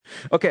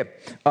Okay,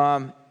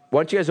 why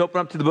don't you guys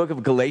open up to the book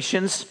of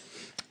Galatians,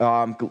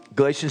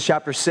 Galatians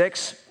chapter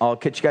 6. I'll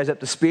catch you guys up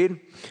to speed.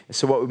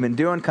 So what we've been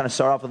doing, kind of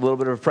start off with a little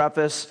bit of a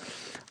preface.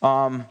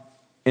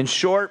 In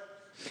short,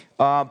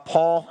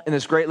 Paul, in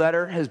this great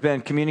letter, has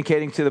been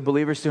communicating to the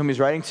believers to whom he's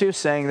writing to,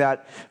 saying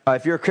that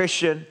if you're a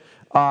Christian,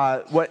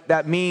 what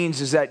that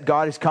means is that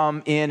God has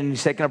come in and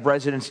he's taken up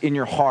residence in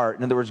your heart.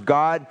 In other words,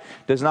 God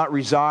does not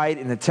reside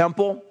in the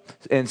temple,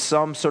 in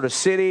some sort of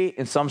city,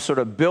 in some sort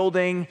of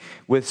building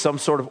with some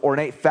sort of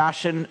ornate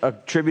fashion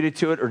attributed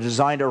to it or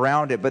designed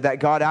around it, but that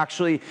God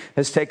actually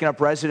has taken up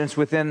residence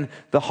within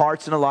the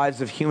hearts and the lives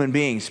of human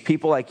beings,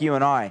 people like you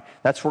and I.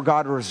 That's where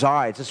God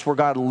resides. That's where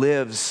God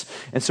lives.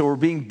 And so we're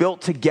being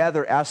built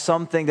together as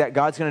something that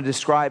God's going to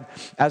describe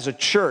as a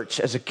church,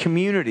 as a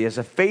community, as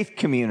a faith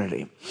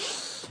community.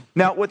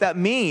 Now, what that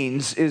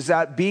means is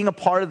that being a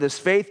part of this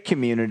faith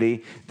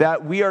community,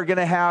 that we are going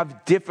to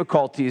have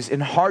difficulties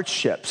and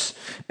hardships.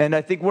 And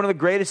I think one of the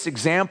greatest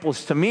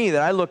examples to me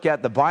that I look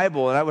at the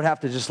Bible, and I would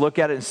have to just look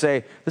at it and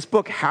say, this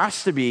book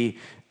has to be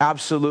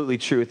absolutely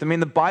truth. I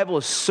mean, the Bible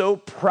is so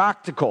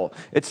practical.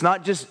 It's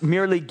not just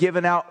merely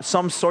giving out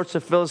some sorts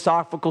of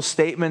philosophical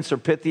statements or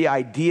pithy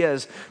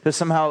ideas to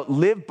somehow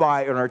live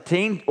by or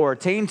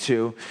attain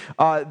to.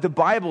 The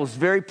Bible is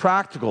very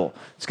practical.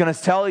 It's going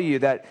to tell you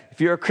that if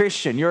you're a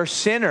Christian, you're a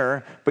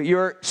sinner, but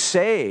you're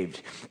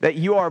saved, that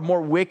you are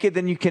more wicked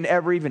than you can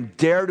ever even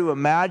dare to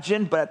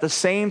imagine, but at the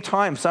same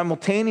time,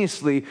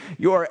 simultaneously,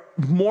 you are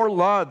more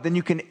loved than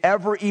you can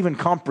ever even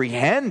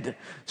comprehend.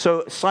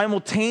 So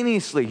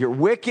simultaneously, you're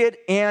wicked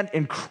and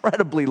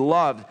incredibly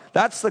loved.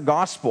 That's the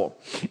gospel.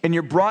 And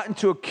you're brought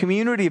into a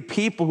community of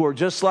people who are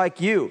just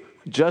like you,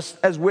 just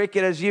as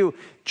wicked as you,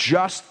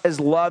 just as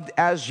loved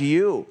as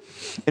you.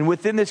 And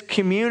within this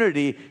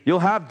community, you'll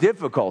have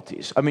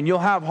difficulties. I mean, you'll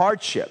have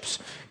hardships.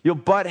 You'll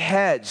butt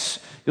heads.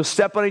 You'll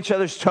step on each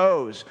other's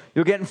toes.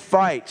 You'll get in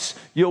fights.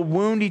 You'll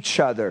wound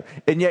each other.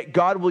 And yet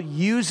God will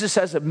use this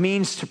as a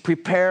means to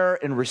prepare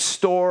and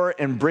restore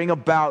and bring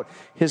about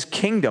his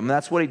kingdom.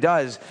 That's what he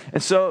does.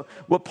 And so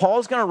what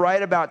Paul's going to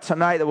write about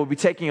tonight that we'll be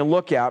taking a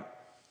look at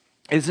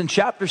is in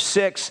chapter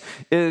 6,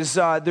 there's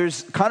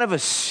kind of a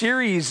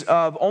series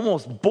of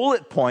almost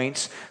bullet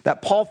points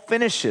that Paul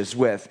finishes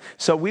with.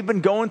 So we've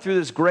been going through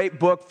this great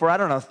book for,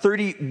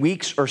 30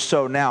 weeks or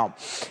so now.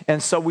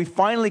 And so we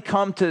finally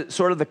come to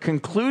sort of the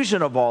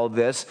conclusion of all of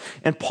this,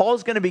 and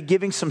Paul's going to be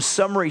giving some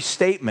summary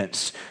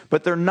statements,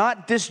 but they're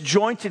not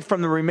disjointed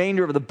from the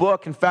remainder of the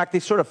book. In fact, they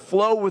sort of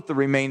flow with the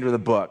remainder of the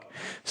book.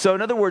 So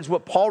in other words,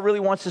 what Paul really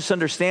wants us to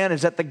understand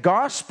is that the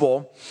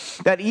gospel,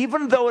 that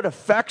even though it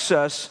affects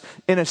us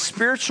in a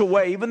spiritual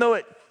way, even though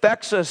it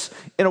affects us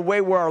in a way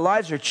where our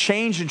lives are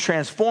changed and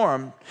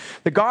transformed,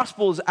 the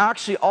gospel is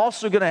actually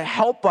also going to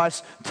help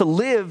us to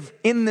live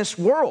in this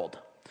world,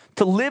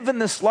 to live in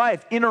this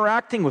life,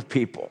 interacting with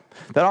people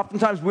that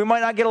oftentimes we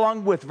might not get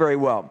along with very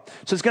well.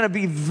 So it's going to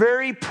be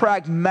very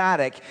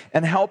pragmatic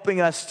and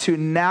helping us to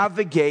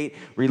navigate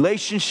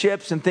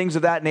relationships and things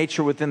of that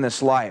nature within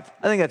this life.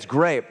 I think that's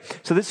great.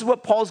 So this is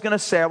what Paul's going to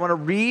say. I want to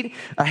read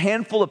a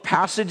handful of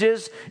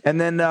passages,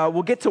 and then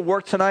we'll get to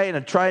work tonight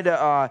and try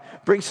to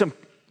bring some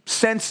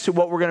sense to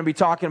what we're going to be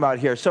talking about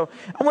here. So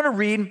I want to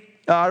read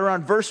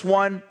around verse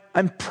 1.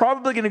 I'm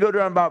probably going to go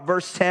down about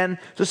verse 10,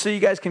 just so you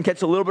guys can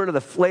catch a little bit of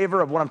the flavor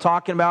of what I'm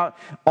talking about.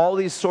 All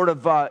these sort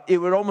of, it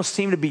would almost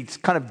seem to be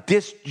kind of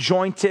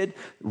disjointed,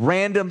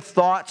 random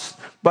thoughts,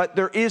 but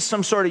there is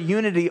some sort of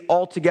unity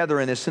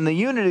altogether in this. And the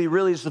unity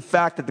really is the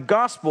fact that the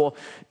gospel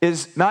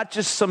is not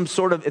just some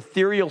sort of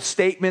ethereal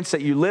statements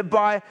that you live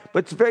by,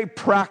 but it's very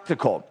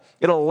practical.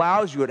 It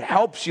allows you, it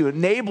helps you,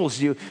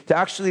 enables you to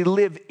actually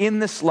live in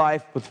this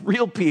life with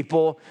real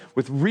people,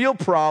 with real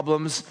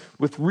problems,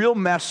 with real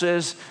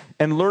messes,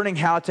 and learning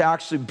how to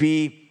actually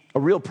be a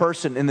real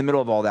person in the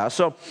middle of all that.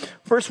 So,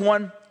 verse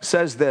 1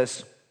 says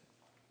this: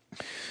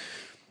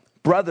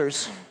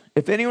 Brothers,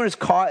 if anyone is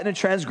caught in a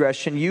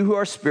transgression, you who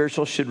are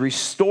spiritual should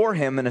restore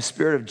him in a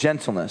spirit of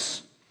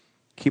gentleness.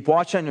 Keep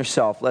watch on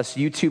yourself, lest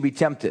you too be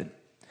tempted.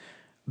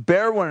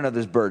 Bear one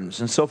another's burdens,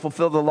 and so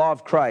fulfill the law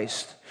of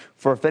Christ.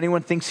 For if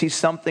anyone thinks he's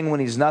something when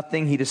he's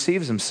nothing, he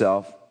deceives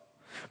himself.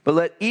 But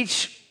let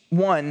each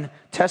one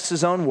test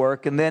his own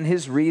work, and then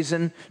his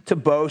reason to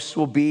boast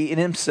will be in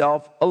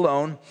himself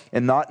alone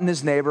and not in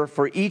his neighbor,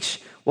 for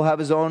each will have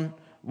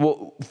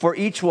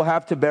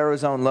to bear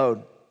his own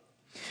load.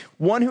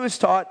 One who is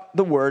taught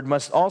the word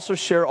must also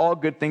share all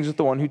good things with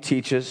the one who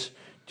teaches.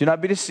 Do not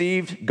be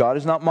deceived. God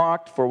is not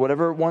mocked, for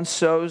whatever one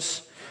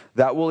sows,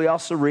 that will he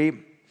also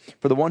reap.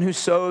 For the one who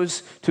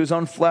sows to his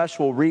own flesh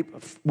will reap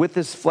with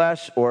his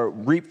flesh, or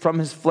reap from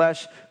his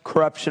flesh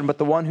corruption. But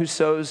the one who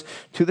sows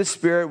to the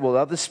Spirit will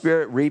of the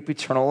Spirit reap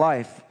eternal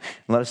life.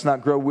 And let us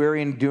not grow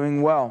weary in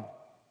doing well,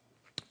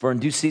 for in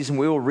due season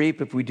we will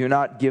reap if we do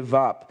not give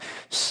up.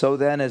 So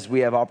then, as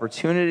we have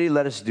opportunity,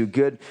 let us do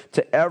good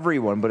to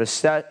everyone, but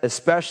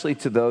especially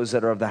to those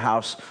that are of the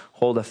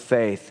household of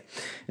faith.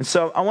 And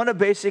so I want to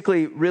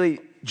basically really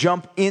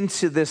jump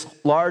into this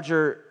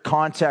larger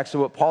context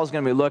of what Paul's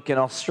going to be looking,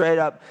 I'll straight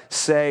up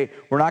say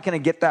we're not going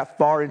to get that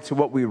far into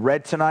what we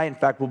read tonight. In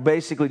fact, we'll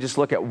basically just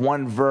look at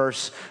one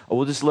verse.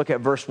 We'll just look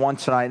at verse 1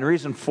 tonight. And the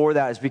reason for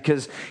that is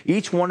because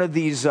each one of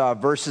these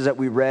verses that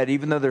we read,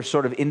 even though they're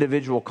sort of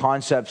individual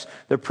concepts,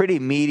 they're pretty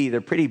meaty,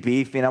 they're pretty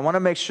beefy. And I want to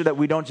make sure that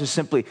we don't just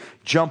simply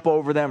jump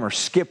over them or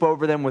skip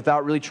over them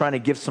without really trying to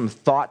give some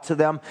thought to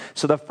them.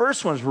 So the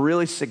first one is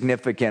really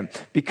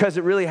significant because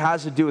it really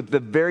has to do with the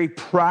very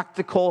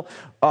practical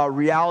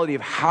reality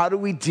of how do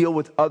we deal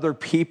with other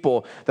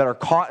people that are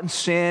caught in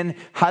sin?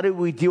 How do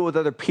we deal with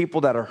other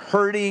people that are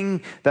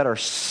hurting, that are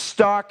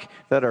stuck,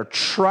 that are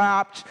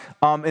trapped?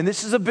 And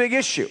this is a big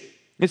issue.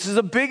 This is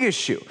a big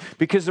issue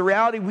because the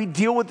reality, we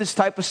deal with this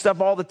type of stuff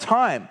all the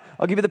time.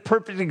 I'll give you the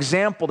perfect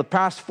example. The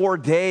past 4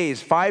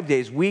 days, 5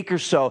 days, week or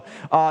so,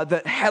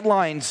 the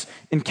headlines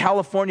in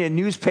California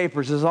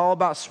newspapers is all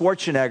about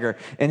Schwarzenegger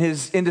and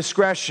his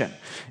indiscretion.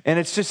 And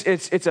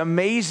it's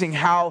amazing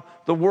how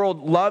the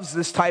world loves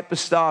this type of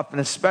stuff, and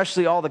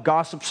especially all the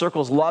gossip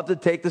circles love to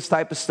take this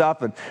type of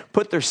stuff and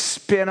put their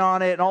spin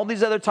on it and all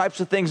these other types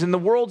of things. And the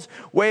world's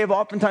way of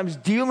oftentimes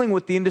dealing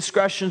with the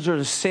indiscretions or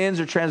the sins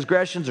or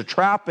transgressions or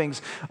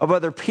trappings of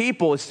other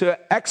people is to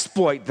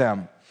exploit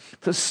them,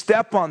 to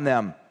step on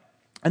them.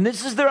 And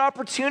this is their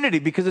opportunity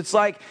because it's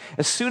like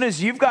as soon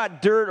as you've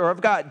got dirt or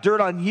I've got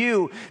dirt on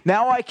you,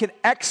 now I can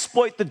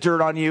exploit the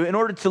dirt on you in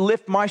order to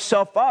lift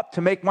myself up,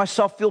 to make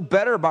myself feel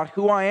better about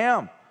who I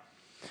am.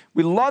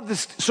 We love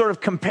this sort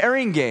of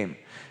comparing game.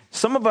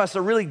 Some of us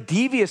are really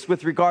devious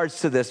with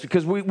regards to this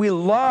because we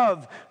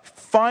love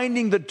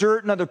finding the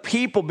dirt in other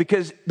people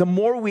because the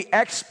more we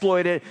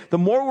exploit it, the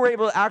more we're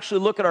able to actually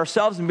look at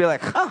ourselves and be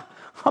like,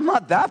 I'm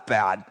not that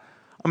bad.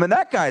 I mean,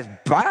 that guy's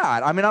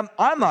bad. I mean,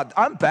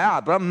 I'm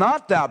bad, but I'm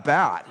not that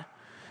bad.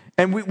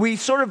 And we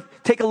sort of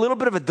take a little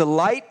bit of a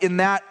delight in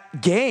that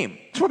game.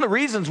 It's one of the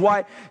reasons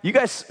why you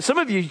guys, some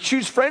of you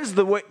choose friends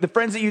the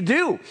friends that you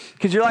do.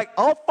 Because you're like,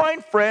 I'll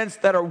find friends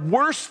that are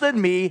worse than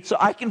me so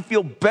I can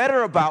feel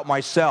better about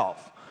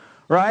myself,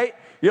 right?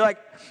 You're like,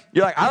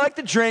 I like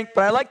to drink,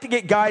 but I like to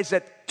get guys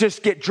that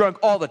just get drunk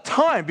all the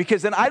time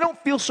because then I don't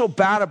feel so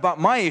bad about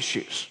my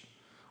issues,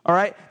 all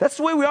right? That's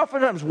the way we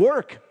oftentimes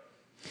work.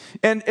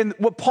 And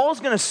what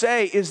Paul's going to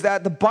say is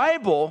that the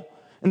Bible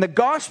and the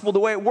gospel, the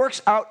way it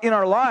works out in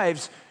our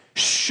lives,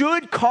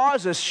 should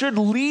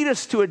lead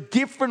us to a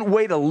different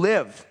way to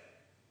live.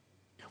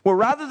 Where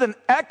rather than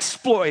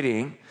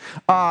exploiting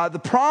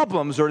the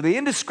problems or the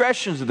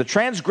indiscretions or the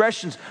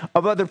transgressions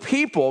of other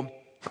people,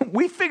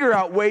 we figure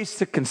out ways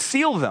to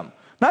conceal them,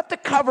 not to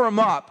cover them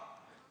up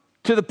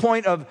to the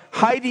point of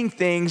hiding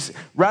things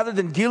rather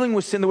than dealing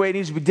with sin the way it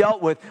needs to be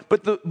dealt with,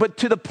 but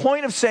to the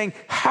point of saying,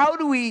 how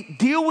do we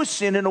deal with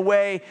sin in a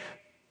way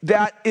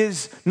that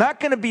is not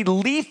going to be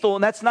lethal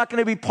and that's not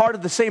going to be part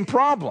of the same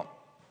problem?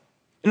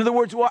 In other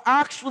words, will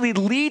actually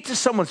lead to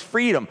someone's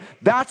freedom.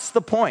 That's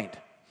the point.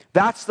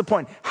 That's the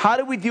point. How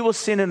do we deal with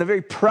sin in a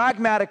very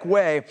pragmatic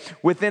way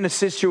within a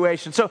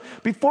situation? So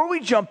before we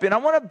jump in, I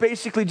want to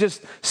basically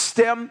just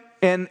stem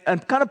and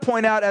kind of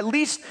point out at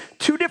least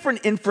 2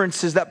 different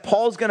inferences that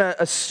Paul's going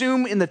to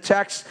assume in the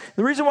text.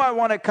 The reason why I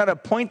want to kind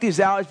of point these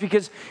out is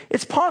because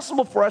it's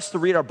possible for us to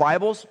read our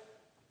Bibles.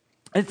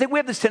 I think we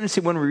have this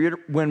tendency when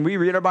we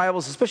read our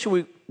Bibles,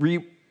 especially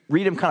we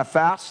read them kind of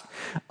fast,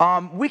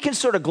 we can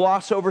sort of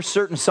gloss over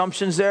certain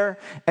assumptions there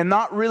and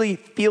not really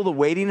feel the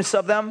weightiness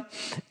of them.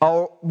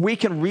 We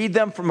can read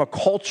them from a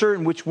culture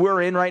in which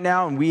we're in right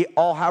now, and we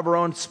all have our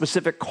own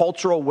specific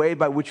cultural way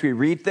by which we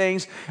read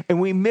things, and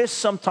we miss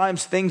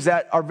sometimes things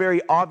that are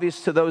very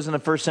obvious to those in the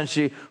first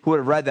century who would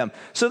have read them.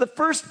 So the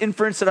first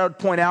inference that I would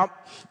point out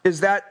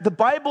is that the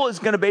Bible is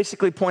going to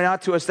basically point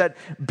out to us that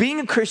being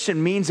a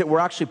Christian means that we're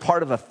actually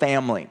part of a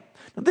family.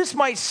 Now, this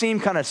might seem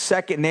kind of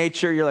second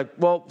nature. You're like,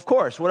 well, of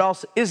course, what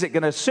else is it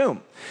going to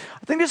assume?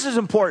 I think this is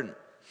important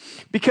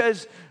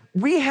because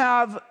we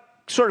have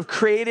sort of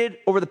created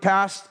over the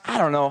past,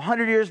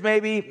 100 years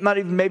maybe, maybe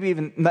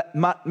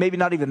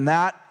not even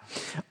that.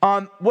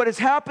 What has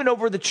happened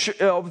over the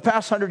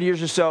past 100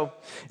 years or so,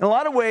 in a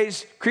lot of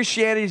ways,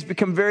 Christianity has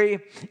become very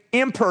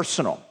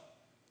impersonal.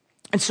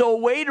 And so a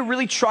way to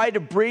really try to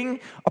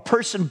bring a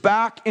person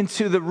back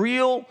into the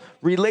real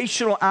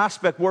relational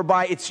aspect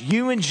whereby it's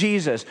you and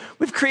Jesus,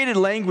 we've created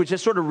language that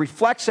sort of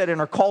reflects that in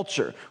our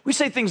culture. We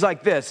say things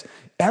like this: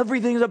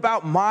 everything's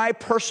about my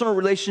personal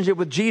relationship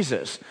with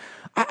Jesus.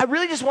 I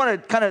really just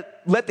want to kind of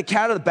let the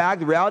cat out of the bag.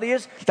 The reality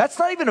is that's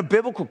not even a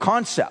biblical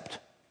concept.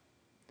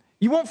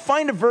 You won't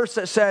find a verse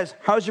that says,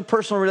 how's your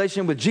personal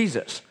relationship with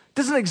Jesus? It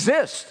doesn't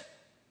exist.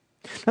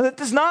 Now, that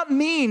does not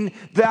mean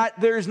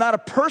that there is not a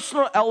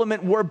personal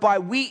element whereby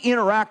we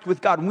interact with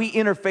God and we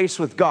interface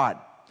with God.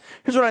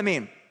 Here's what I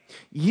mean.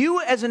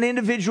 You as an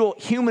individual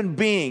human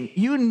being,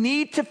 you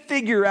need to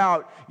figure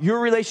out your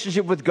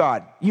relationship with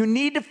God. You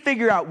need to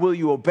figure out, will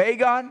you obey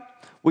God?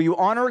 Will you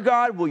honor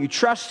God? Will you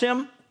trust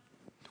Him?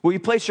 Will you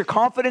place your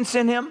confidence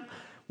in Him?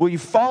 Will you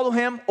follow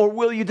Him, or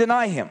will you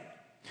deny Him?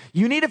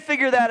 You need to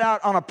figure that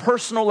out on a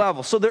personal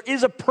level. So there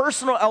is a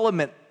personal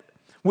element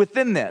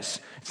within this.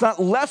 It's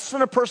not less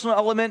than a personal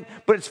element,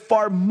 but it's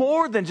far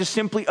more than just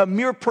simply a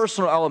mere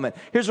personal element.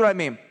 Here's what I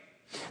mean.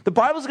 The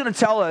Bible's going to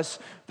tell us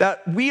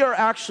that we are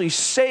actually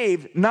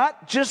saved,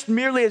 not just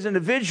merely as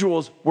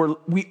individuals,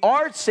 we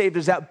are saved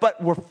as that,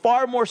 but we're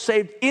far more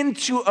saved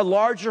into a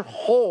larger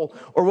whole,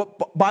 or what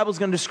the Bible's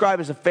going to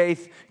describe as a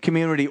faith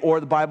community, or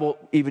the Bible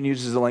even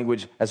uses the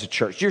language as a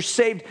church. You're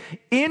saved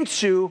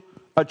into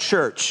a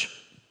church.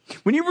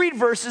 When you read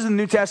verses in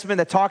the New Testament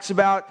that talks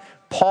about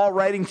Paul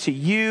writing to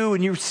you,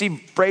 and you see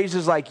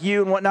phrases like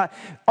you and whatnot,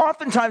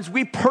 oftentimes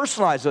we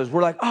personalize those.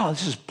 We're like, oh,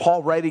 this is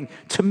Paul writing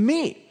to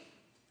me.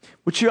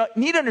 What you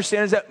need to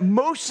understand is that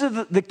most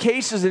of the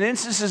cases and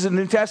instances in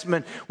the New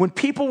Testament, when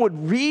people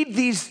would read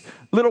these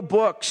little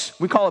books,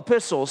 we call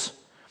epistles,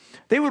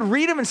 they would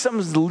read them in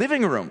someone's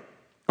living room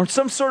or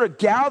some sort of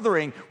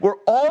gathering where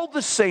all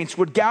the saints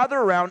would gather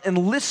around and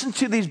listen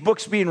to these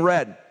books being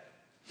read.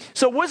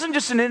 So it wasn't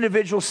just an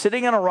individual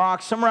sitting on a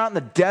rock somewhere out in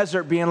the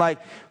desert being like,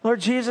 Lord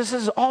Jesus,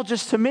 this is all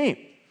just to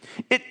me.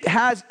 It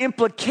has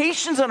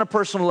implications on a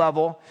personal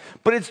level,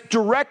 but it's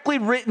directly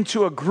written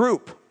to a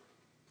group.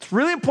 It's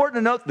really important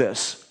to note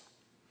this,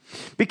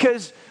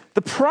 because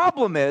the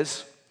problem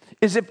is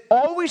if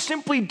all we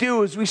simply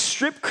do is we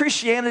strip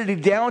Christianity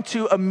down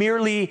to a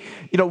merely,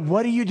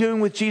 what are you doing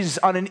with Jesus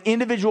on an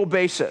individual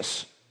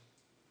basis,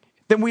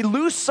 then we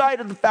lose sight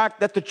of the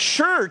fact that the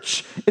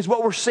church is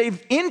what we're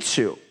saved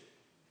into.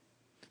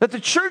 That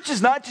the church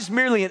is not just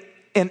merely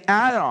an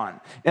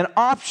add-on, an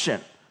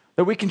option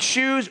that we can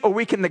choose or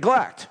we can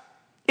neglect.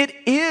 It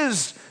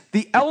is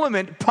the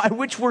element by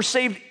which we're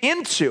saved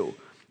into.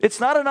 It's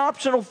not an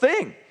optional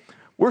thing.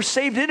 We're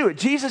saved into it.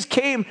 Jesus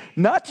came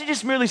not to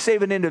just merely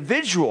save an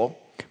individual,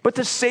 but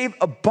to save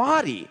a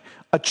body,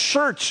 a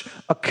church,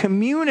 a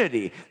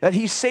community, that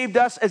he saved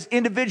us as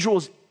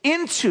individuals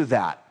into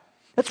that.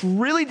 That's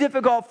really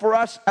difficult for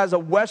us as a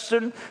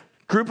Western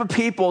group of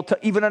people to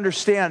even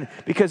understand,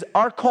 because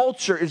our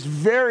culture is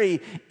very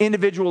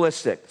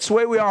individualistic. It's the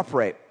way we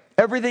operate.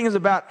 Everything is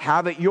about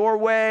have it your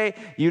way.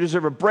 You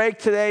deserve a break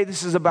today.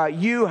 This is about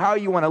you, how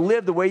you want to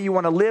live, the way you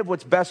want to live,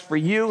 what's best for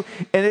you.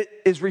 And it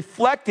is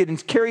reflected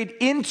and carried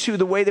into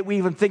the way that we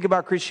even think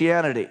about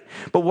Christianity.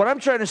 But what I'm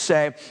trying to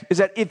say is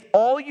that if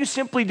all you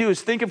simply do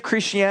is think of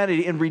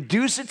Christianity and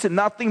reduce it to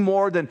nothing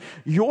more than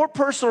your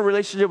personal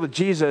relationship with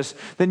Jesus,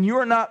 then you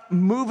are not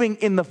moving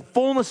in the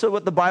fullness of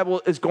what the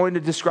Bible is going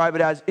to describe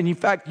it as. And in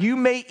fact, you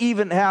may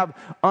even have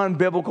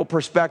unbiblical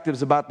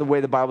perspectives about the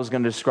way the Bible is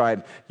going to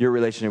describe your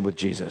relationship with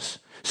Jesus.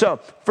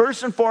 So,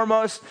 first and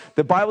foremost,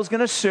 the Bible's going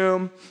to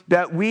assume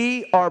that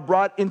we are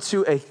brought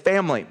into a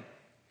family.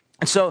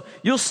 And so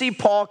you'll see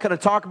Paul kind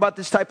of talk about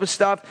this type of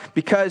stuff,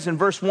 because in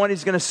verse 1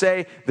 he's going to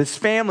say this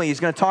family.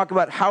 He's going to talk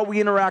about how we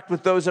interact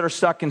with those that are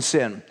stuck in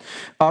sin.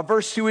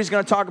 Verse 2 he's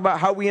going to talk about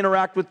how we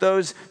interact with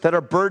those that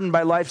are burdened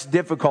by life's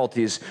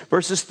difficulties.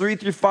 Verses 3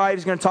 through 5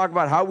 he's going to talk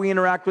about how we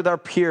interact with our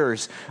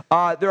peers.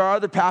 There are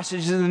other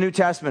passages in the New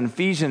Testament.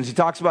 Ephesians, he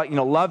talks about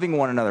loving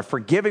one another,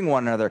 forgiving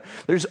one another.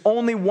 There's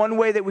only one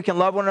way that we can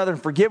love one another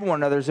and forgive one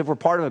another, is if we're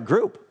part of a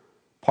group,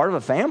 part of a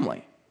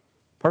family,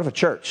 part of a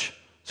church.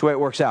 That's the way it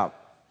works out.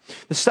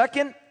 The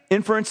second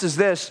inference is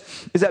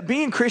that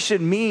being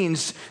Christian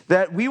means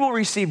that we will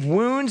receive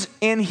wounds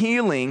and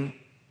healing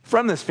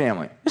from this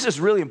family. This is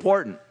really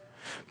important,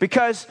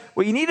 because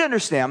what you need to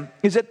understand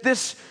is that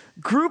this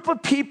group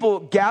of people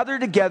gathered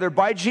together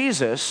by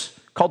Jesus,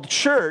 called the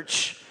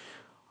church,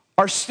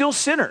 are still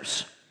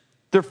sinners.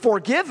 They're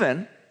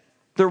forgiven,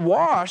 they're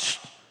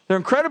washed, they're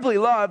incredibly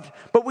loved,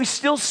 but we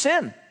still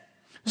sin.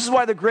 This is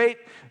why the great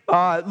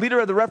leader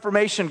of the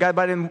Reformation, a guy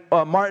by the name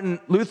Martin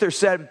Luther,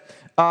 said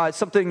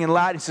something in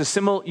Latin. It says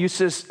simul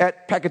justus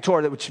et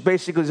peccator, which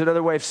basically is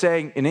another way of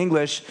saying in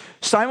English,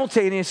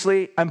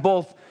 simultaneously, I'm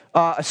both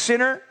a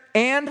sinner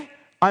and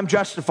I'm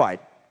justified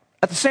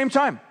at the same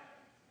time.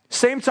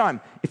 Same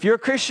time. If you're a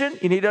Christian,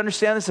 you need to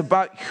understand this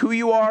about who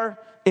you are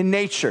in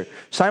nature.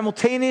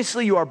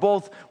 Simultaneously, you are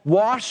both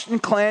washed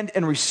and cleansed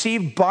and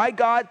received by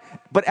God,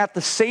 but at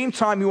the same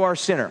time, you are a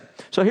sinner.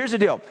 So here's the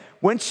deal.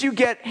 Once you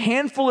get a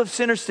handful of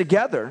sinners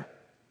together,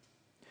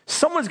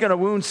 someone's going to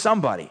wound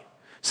somebody.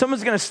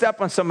 Someone's going to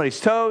step on somebody's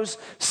toes.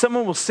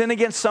 Someone will sin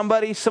against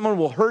somebody. Someone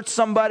will hurt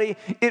somebody.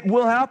 It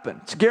will happen.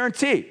 It's a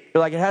guarantee.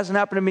 You're like, it hasn't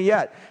happened to me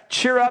yet.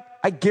 Cheer up.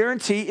 I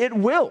guarantee it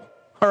will.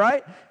 All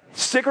right?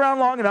 Stick around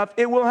long enough.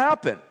 It will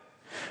happen.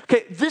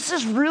 Okay, this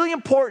is really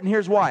important.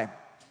 Here's why.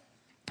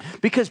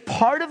 Because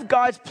part of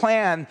God's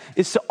plan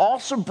is to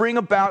also bring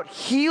about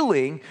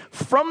healing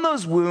from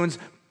those wounds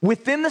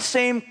within the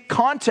same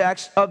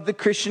context of the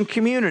Christian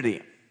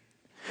community.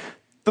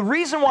 The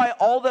reason why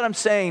all that I'm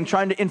saying,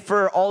 trying to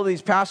infer all of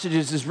these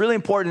passages, is really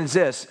important is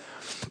this.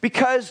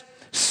 Because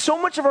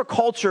so much of our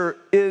culture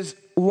is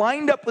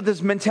lined up with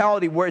this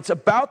mentality where it's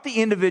about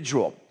the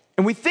individual.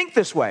 And we think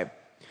this way,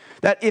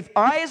 that if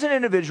I as an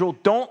individual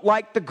don't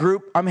like the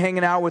group I'm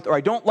hanging out with, or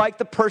I don't like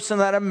the person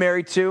that I'm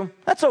married to,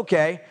 that's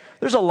okay.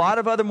 There's a lot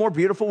of other more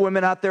beautiful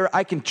women out there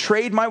I can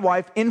trade my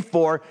wife in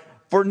for.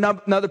 for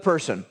another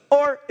person.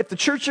 Or if the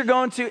church you're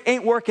going to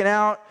ain't working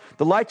out,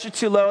 the lights are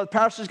too low, the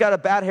pastor's got a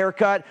bad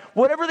haircut,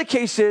 whatever the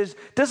case is,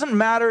 doesn't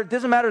matter. It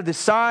doesn't matter the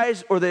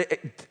size or the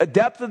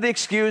depth of the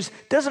excuse,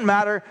 doesn't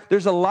matter.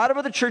 There's a lot of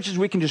other churches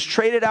we can just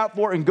trade it out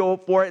for and go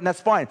for it, and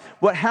that's fine.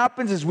 What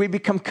happens is we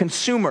become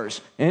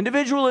consumers.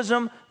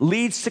 Individualism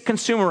leads to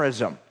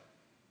consumerism.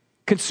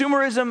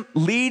 Consumerism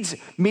leads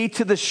me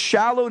to the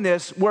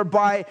shallowness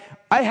whereby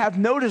I have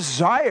no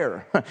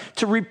desire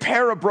to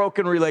repair a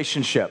broken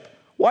relationship.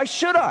 Why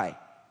should I?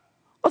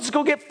 Let's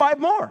go get 5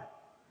 more.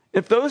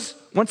 If those,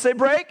 once they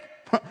break,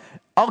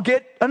 I'll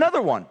get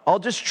another one. I'll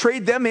just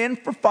trade them in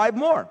for 5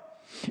 more.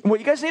 And what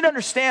you guys need to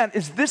understand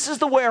is this is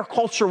the way our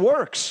culture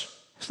works.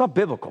 It's not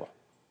biblical.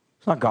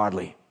 It's not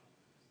godly.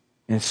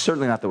 And it's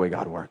certainly not the way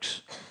God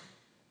works.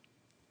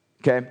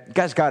 Okay? You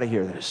guys got to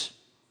hear this.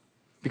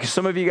 Because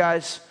some of you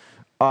guys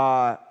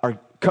are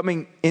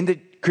coming into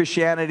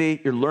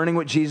Christianity. You're learning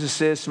what Jesus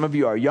is. Some of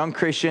you are young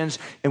Christians.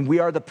 And we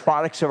are the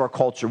products of our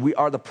culture. We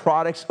are the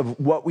products of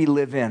what we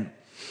live in.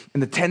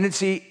 And the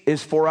tendency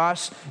is for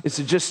us is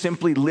to just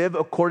simply live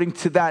according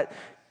to that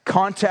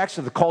context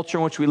of the culture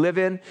in which we live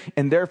in.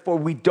 And therefore,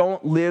 we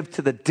don't live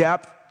to the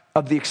depth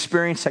of the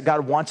experience that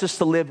God wants us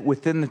to live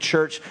within the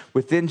church,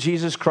 within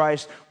Jesus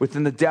Christ,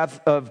 within the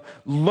depth of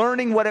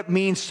learning what it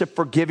means to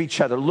forgive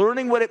each other,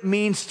 learning what it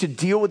means to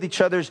deal with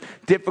each other's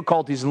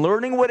difficulties,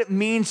 learning what it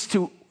means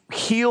to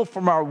heal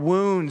from our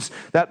wounds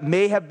that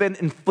may have been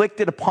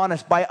inflicted upon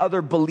us by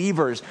other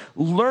believers,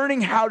 learning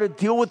how to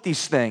deal with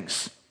these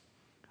things.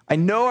 I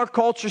know our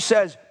culture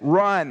says,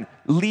 run,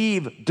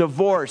 leave,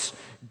 divorce.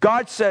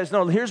 God says,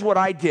 no, here's what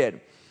I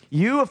did.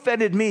 You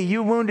offended me,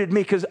 you wounded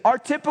me, because our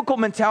typical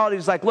mentality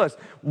is like, look,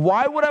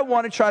 why would I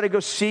want to try to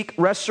go seek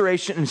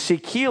restoration and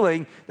seek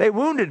healing? They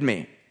wounded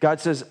me. God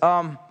says,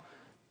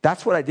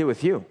 that's what I did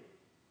with you.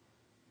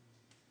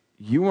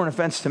 You were an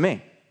offense to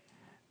me.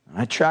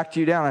 I tracked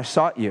you down, I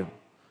sought you.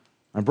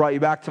 I brought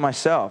you back to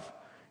myself.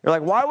 You're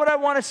like, why would I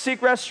want to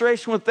seek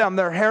restoration with them?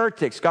 They're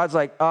heretics. God's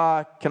like,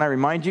 can I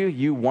remind you,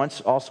 you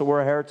once also were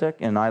a heretic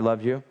and I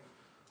loved you?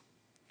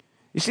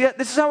 You see,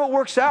 this is how it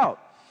works out.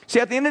 See,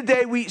 at the end of the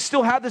day, we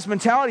still have this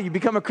mentality. You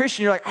become a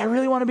Christian, you're like, I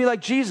really want to be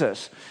like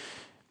Jesus.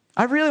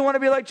 I really want to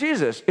be like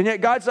Jesus. And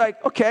yet God's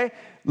like, okay,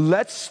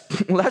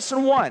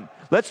 lesson 1,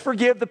 let's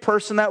forgive the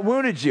person that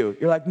wounded you.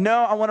 You're like,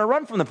 no, I want to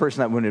run from the person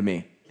that wounded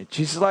me. And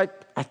Jesus is like,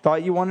 I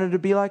thought you wanted to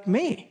be like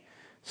me.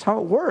 That's how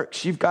it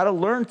works. You've got to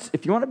learn,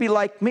 if you want to be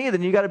like me,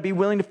 then you got to be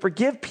willing to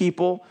forgive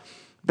people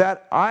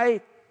that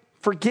I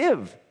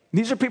forgive.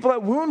 These are people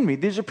that wound me.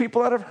 These are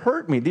people that have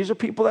hurt me. These are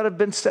people that have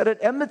been set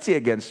at enmity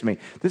against me.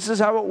 This is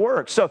how it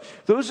works. So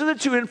those are the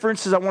 2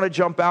 inferences I want to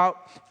jump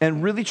out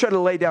and really try to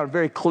lay down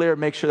very clear,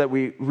 make sure that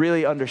we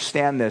really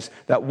understand this.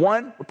 That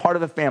 1, we're part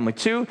of the family.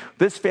 2,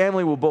 this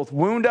family will both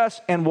wound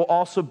us and will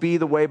also be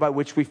the way by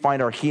which we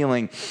find our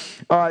healing.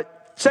 2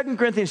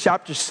 Corinthians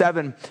chapter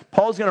 7,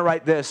 Paul's going to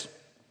write this.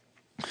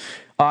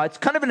 It's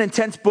kind of an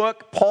intense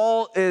book.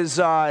 Paul is,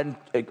 1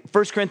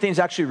 Corinthians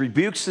actually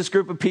rebukes this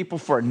group of people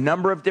for a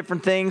number of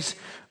different things.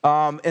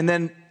 And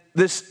then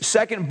this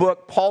second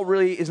book, Paul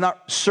really is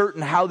not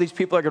certain how these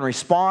people are going to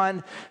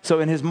respond. So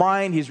in his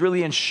mind, he's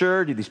really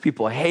unsure. Do these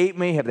people hate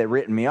me? Have they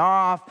written me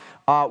off?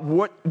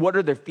 What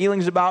are their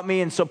feelings about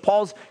me? And so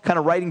Paul's kind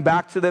of writing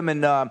back to them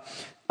in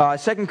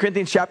 2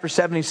 Corinthians chapter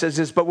 7, he says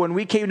this, but when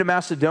we came to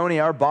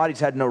Macedonia, our bodies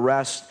had no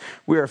rest.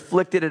 We were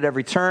afflicted at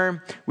every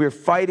turn. We were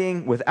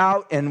fighting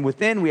without, and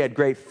within we had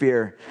great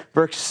fear.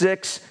 Verse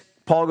 6,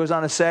 Paul goes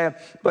on to say,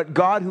 but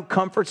God who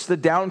comforts the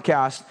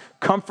downcast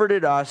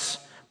comforted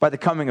us by the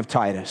coming of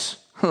Titus.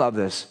 I love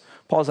this.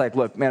 Paul's like,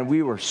 look, man,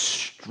 we were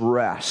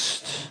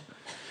stressed.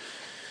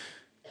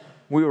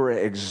 We were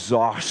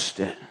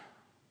exhausted.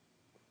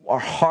 Our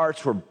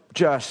hearts were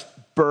just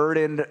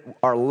burdened.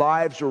 Our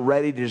lives were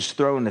ready to just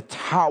throw in the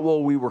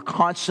towel. We were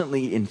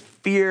constantly in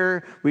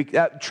fear.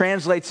 That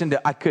translates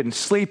into I couldn't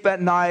sleep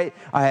at night.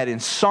 I had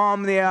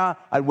insomnia.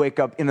 I'd wake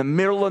up in the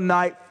middle of the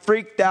night,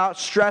 freaked out,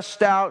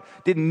 stressed out,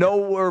 didn't know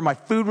where my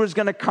food was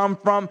going to come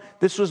from.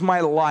 This was my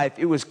life.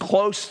 It was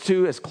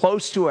as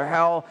close to a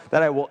hell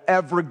that I will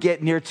ever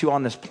get near to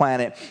on this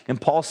planet. And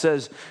Paul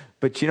says,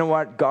 but you know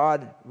what?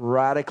 God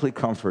radically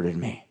comforted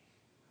me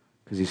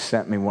because he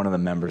sent me one of the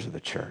members of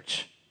the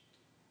church.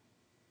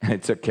 And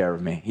it took care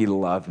of me. He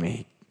loved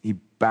me. He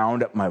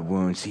bound up my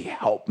wounds. He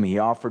helped me. He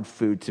offered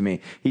food to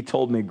me. He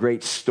told me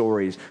great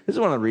stories. This is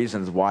one of the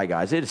reasons why,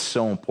 guys, it is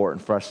so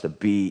important for us to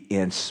be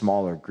in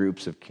smaller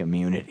groups of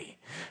community,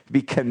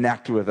 be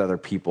connected with other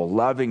people,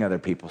 loving other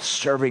people,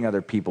 serving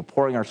other people,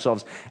 pouring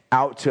ourselves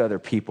out to other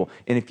people.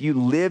 And if you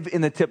live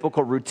in the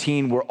typical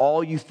routine where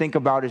all you think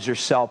about is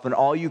yourself and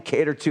all you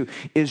cater to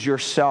is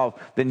yourself,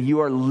 then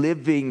you are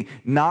living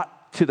not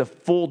to the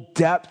full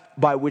depth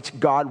by which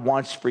God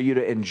wants for you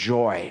to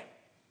enjoy.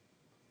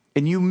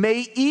 And you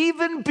may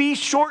even be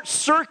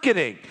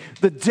short-circuiting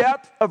the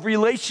depth of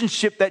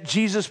relationship that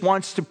Jesus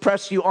wants to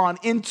press you on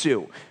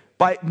into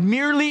by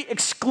merely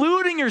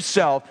excluding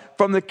yourself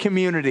from the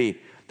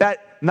community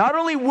that not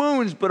only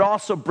wounds, but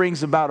also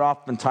brings about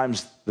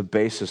oftentimes the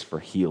basis for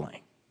healing.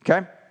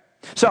 Okay?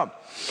 So,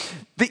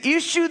 the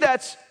issue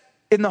that's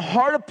in the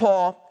heart of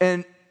Paul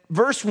in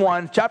verse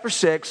 1, chapter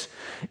 6,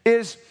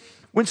 is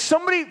when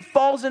somebody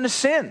falls into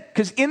sin.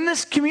 Because in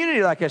this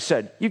community, like I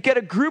said, you get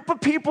a group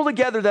of people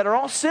together that are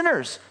all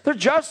sinners. They're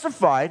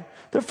justified.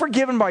 They're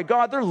forgiven by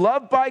God. They're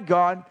loved by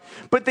God.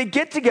 But they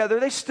get together,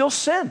 they still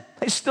sin.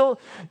 They still,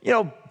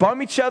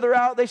 bum each other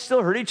out. They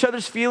still hurt each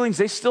other's feelings.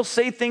 They still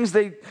say things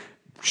they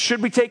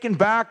should be taken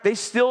back. They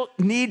still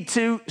need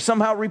to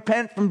somehow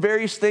repent from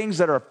various things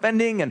that are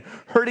offending and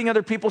hurting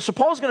other people. So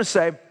Paul's going to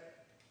say,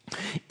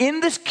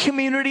 in this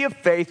community of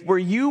faith where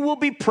you will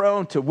be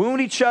prone to wound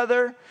each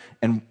other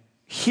and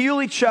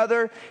heal each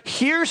other,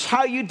 here's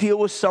how you deal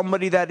with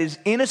somebody that is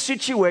in a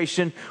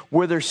situation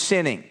where they're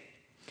sinning.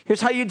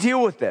 Here's how you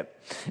deal with it.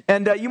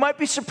 And you might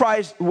be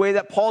surprised the way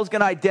that Paul is going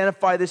to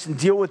identify this and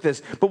deal with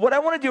this. But what I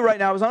want to do right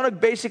now is I want to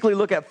basically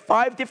look at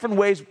 5 different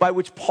ways by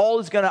which Paul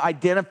is going to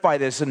identify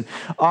this. And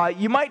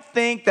you might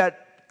think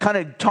that kind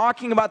of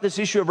talking about this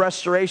issue of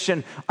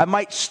restoration, I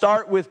might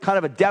start with kind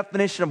of a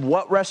definition of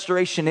what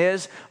restoration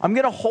is. I'm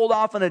going to hold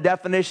off on a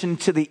definition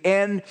to the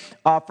end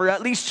for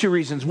at least 2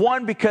 reasons.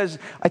 One, because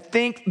I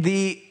think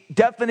the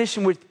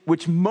definition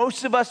which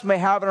most of us may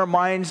have in our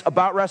minds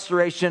about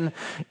restoration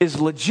is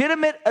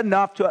legitimate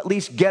enough to at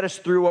least get us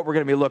through what we're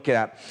going to be looking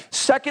at.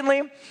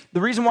 Secondly,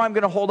 the reason why I'm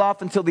going to hold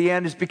off until the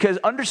end is because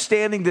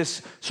understanding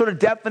this sort of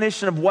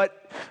definition of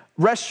what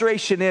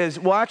restoration is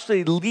will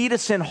actually lead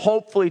us in,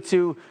 hopefully,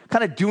 to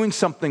kind of doing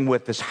something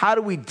with this. How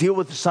do we deal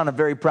with this on a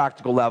very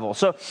practical level?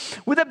 So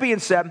with that being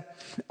said,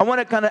 I want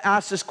to kind of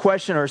ask this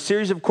question, or a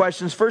series of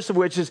questions, first of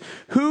which is,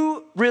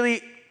 who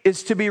really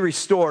is to be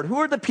restored? Who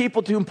are the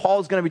people to whom Paul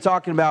is going to be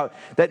talking about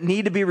that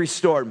need to be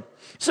restored?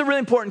 It's a really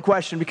important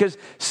question because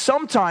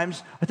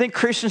sometimes I think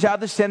Christians have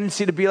this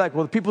tendency to be like,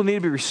 well, the people need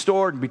to be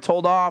restored and be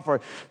told off,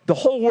 or the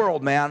whole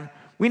world, man.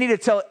 We need to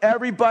tell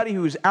everybody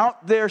who's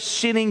out there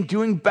sinning,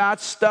 doing bad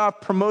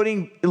stuff,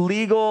 promoting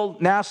illegal,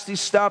 nasty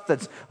stuff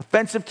that's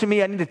offensive to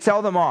me, I need to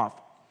tell them off.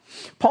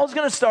 Paul's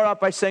going to start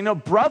off by saying, no,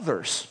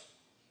 brothers.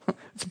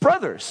 It's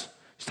brothers.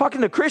 He's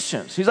talking to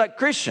Christians. He's like,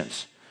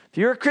 Christians. If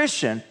you're a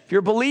Christian, if you're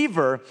a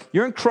believer,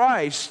 you're in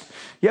Christ,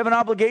 you have an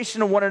obligation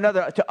to one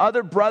another, to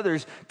other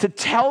brothers, to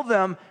tell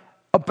them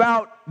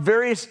about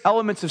various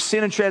elements of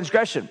sin and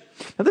transgression.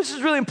 Now, this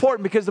is really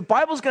important because the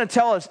Bible is going to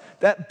tell us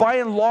that by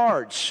and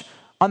large,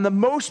 on the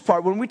most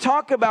part, when we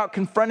talk about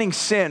confronting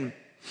sin,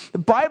 the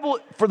Bible,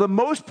 for the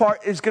most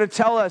part, is going to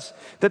tell us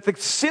that the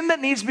sin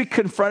that needs to be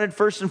confronted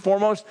first and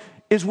foremost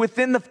is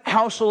within the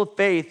household of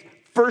faith,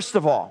 first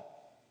of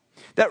all.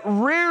 That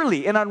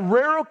rarely, and on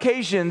rare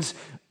occasions,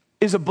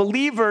 is a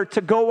believer to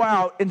go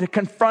out and to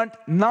confront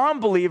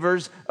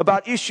non-believers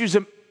about issues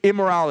of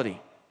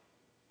immorality.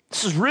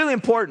 This is really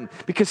important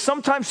because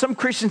sometimes some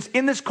Christians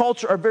in this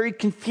culture are very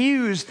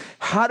confused.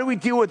 How do we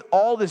deal with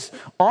all this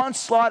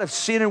onslaught of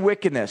sin and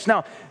wickedness?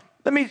 Now,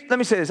 let me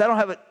say this. I don't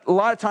have a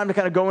lot of time to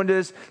kind of go into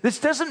this. This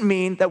doesn't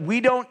mean that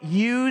we don't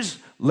use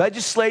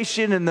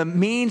legislation and the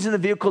means and the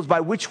vehicles by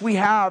which we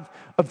have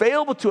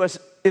available to us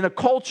in a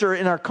culture,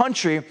 in our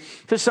country,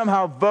 to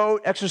somehow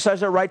vote,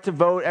 exercise our right to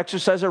vote,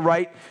 exercise our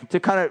right to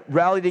kind of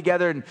rally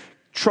together and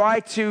try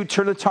to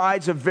turn the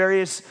tides of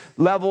various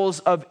levels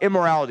of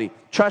immorality.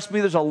 Trust me,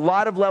 there's a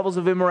lot of levels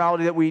of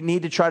immorality that we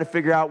need to try to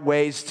figure out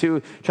ways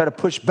to try to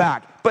push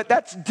back. But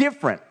that's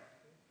different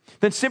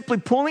than simply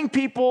pulling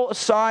people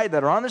aside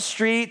that are on the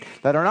street,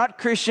 that are not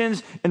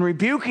Christians, and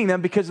rebuking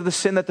them because of the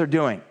sin that they're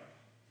doing.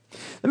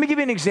 Let me give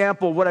you an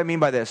example of what I mean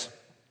by this.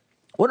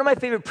 One of my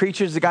favorite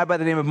preachers is a guy by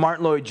the name of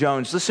Martin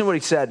Lloyd-Jones. Listen to what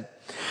he said.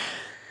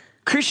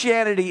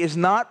 Christianity is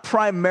not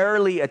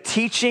primarily a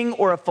teaching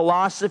or a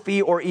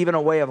philosophy or even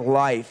a way of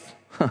life.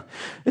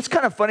 It's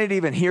kind of funny to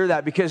even hear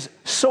that because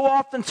so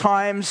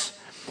oftentimes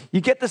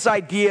you get this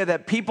idea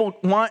that people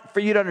want for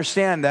you to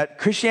understand that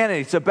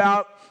Christianity,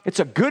 it's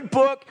a good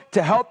book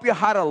to help you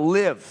how to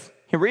live.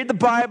 You read the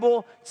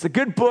Bible, it's a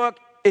good book,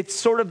 it's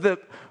sort of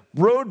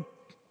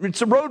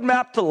it's a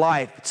roadmap to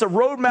life. It's a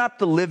roadmap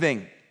to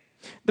living.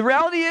 The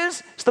reality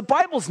is the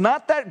Bible's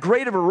not that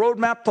great of a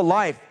roadmap to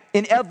life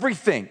in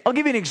everything. I'll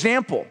give you an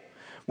example.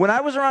 When I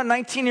was around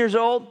 19 years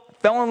old, I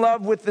fell in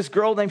love with this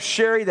girl named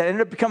Sherry that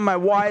ended up becoming my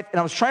wife, and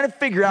I was trying to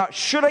figure out,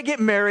 should I get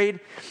married?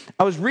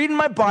 I was reading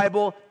my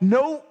Bible.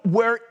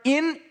 Anywhere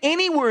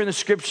in the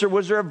scripture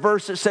was there a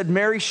verse that said,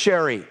 marry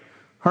Sherry,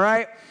 all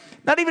right?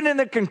 Not even in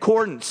the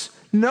concordance.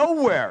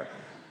 Nowhere.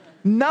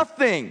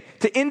 Nothing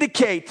to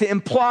indicate, to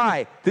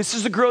imply, this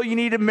is the girl you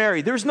need to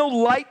marry. There's no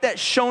light that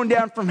shone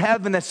down from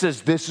heaven that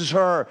says, this is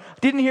her.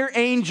 Didn't hear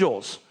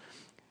angels.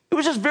 It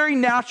was just very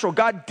natural.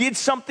 God did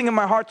something in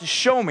my heart to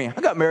show me. I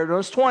got married when I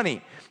was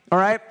 20, all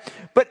right?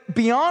 But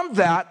beyond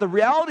that, the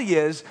reality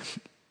is,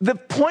 the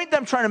point that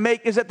I'm trying to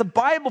make is that the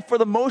Bible, for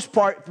the most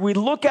part, we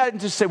look at it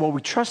and just say, well,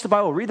 we trust the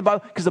Bible, read the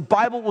Bible, because the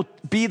Bible will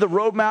be the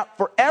roadmap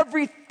for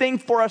everything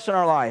for us in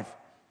our life.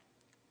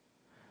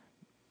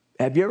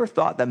 Have you ever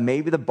thought that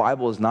maybe the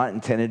Bible is not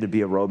intended to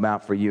be a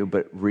roadmap for you,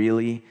 but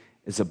really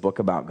is a book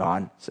about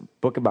God? It's a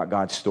book about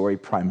God's story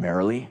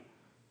primarily.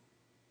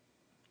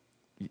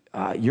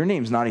 Your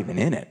name's not even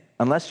in it.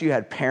 unless you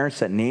had parents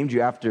that named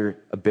you after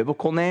a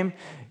biblical name,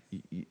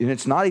 and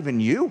it's not even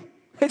you.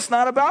 It's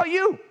not about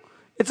you.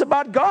 It's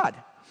about God.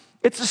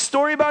 It's a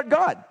story about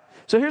God.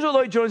 So here's what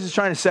Lloyd Jones is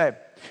trying to say.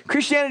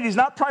 Christianity is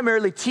not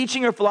primarily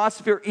teaching or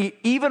philosophy or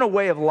even a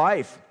way of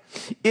life.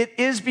 It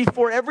is,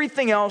 before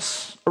everything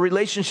else, a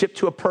relationship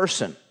to a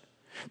person.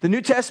 The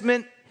New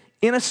Testament,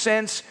 in a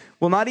sense,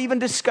 will not even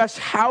discuss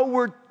how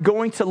we're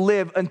going to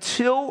live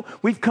until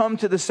we've come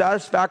to the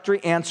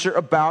satisfactory answer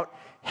about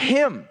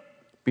Him.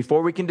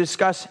 Before we can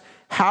discuss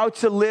how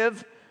to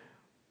live,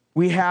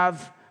 we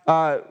have,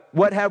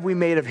 what have we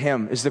made of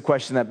Him is the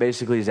question that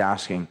basically is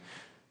asking.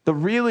 The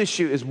real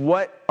issue is,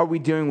 what are we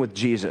doing with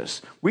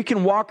Jesus? We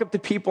can walk up to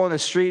people on the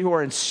street who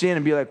are in sin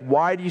and be like,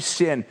 why do you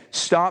sin?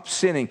 Stop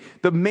sinning.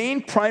 The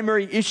main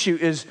primary issue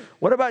is,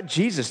 what about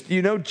Jesus? Do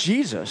you know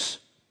Jesus?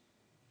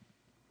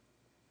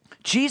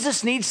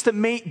 Jesus needs to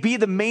be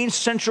the main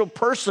central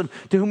person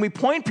to whom we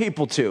point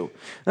people to.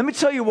 Let me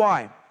tell you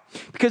why.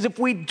 Because if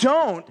we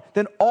don't,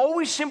 then all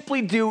we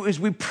simply do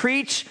is we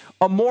preach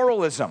a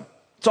moralism.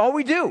 That's all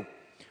we do.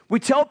 We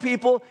tell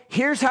people,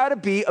 here's how to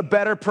be a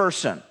better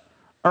person.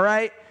 All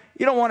right?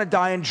 You don't want to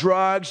die in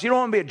drugs. You don't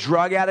want to be a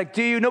drug addict,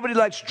 do you? Nobody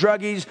likes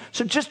druggies.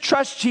 So just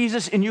trust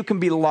Jesus and you can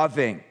be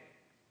loving.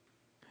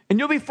 And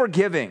you'll be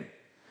forgiving.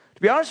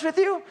 To be honest with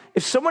you,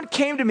 if someone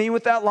came to me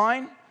with that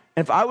line,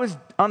 and if I was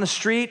on the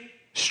street,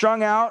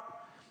 strung out,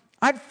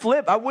 I'd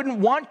flip. I wouldn't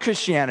want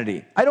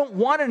Christianity. I don't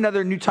want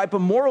another new type of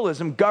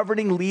moralism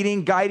governing,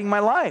 leading, guiding my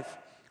life.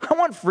 I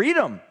want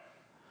freedom.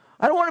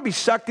 I don't want to be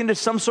sucked into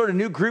some sort of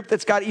new group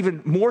that's got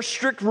even more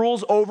strict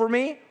rules over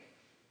me.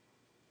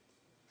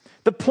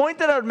 The point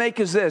that I would make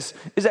is this,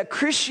 is that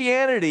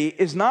Christianity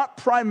is not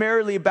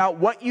primarily about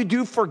what you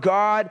do for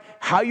God,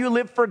 how you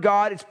live for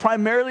God. It's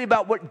primarily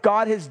about what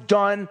God has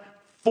done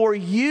for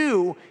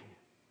you,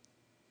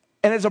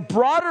 and as a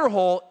broader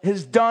whole,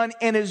 has done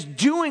and is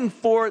doing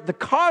for the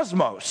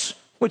cosmos,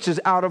 which is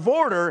out of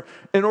order,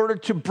 in order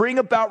to bring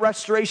about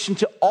restoration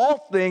to all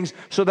things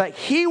so that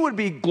He would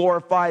be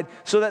glorified,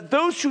 so that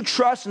those who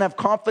trust and have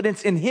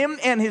confidence in Him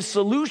and His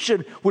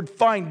solution would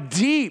find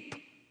deep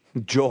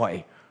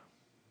joy.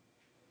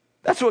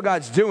 That's what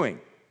God's doing.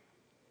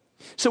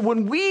 So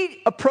when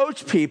we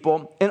approach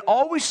people, and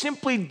all we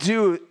simply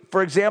do,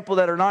 for example,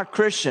 that are not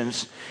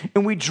Christians,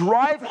 and we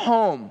drive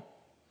home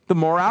the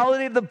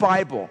morality of the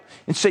Bible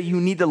and say,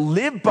 you need to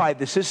live by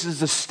this, this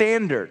is the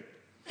standard,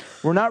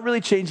 we're not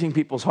really changing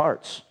people's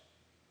hearts.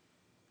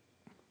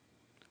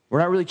 We're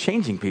not really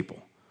changing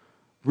people.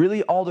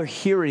 Really, all they're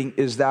hearing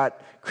is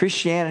that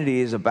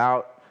Christianity is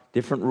about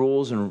different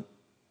rules and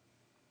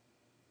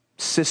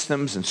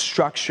systems and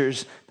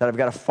structures that I've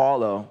got to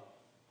follow.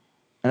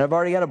 And I've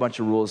already got a bunch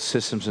of rules,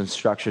 systems, and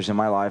structures in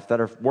my life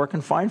that are working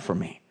fine for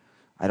me.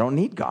 I don't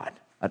need God.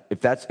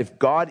 If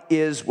God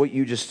is what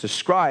you just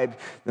described,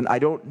 then I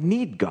don't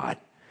need God.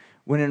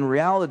 When in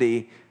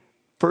reality,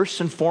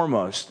 first and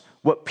foremost,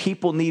 what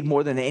people need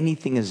more than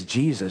anything is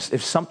Jesus.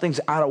 If something's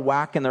out of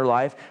whack in their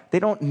life, they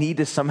don't need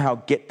to somehow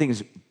get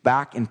things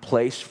back in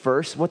place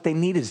first. What they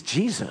need is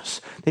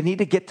Jesus. They need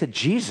to get to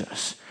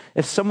Jesus.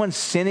 If someone's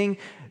sinning,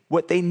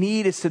 what they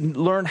need is to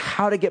learn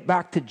how to get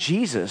back to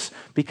Jesus,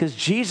 because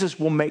Jesus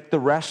will make the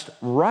rest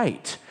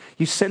right.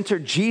 You center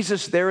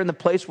Jesus there in the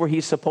place where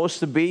He's supposed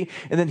to be,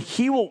 and then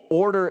He will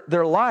order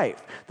their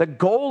life. The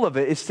goal of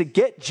it is to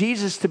get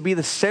Jesus to be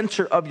the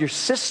center of your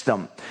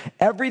system.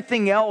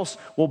 Everything else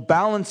will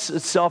balance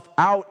itself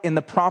out in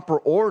the proper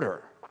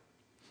order.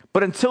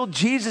 But until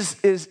Jesus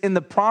is in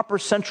the proper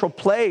central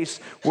place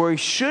where He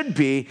should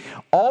be,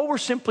 all we're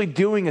simply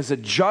doing is a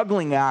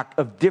juggling act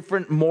of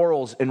different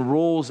morals and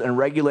rules and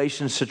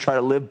regulations to try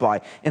to live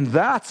by. And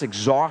that's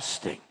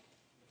exhausting.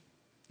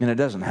 And it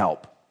doesn't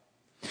help.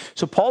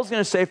 So Paul's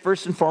going to say,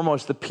 first and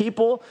foremost, the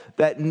people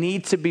that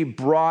need to be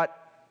brought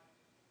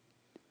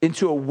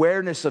into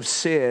awareness of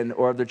sin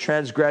or of the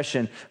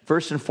transgression,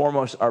 first and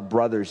foremost, are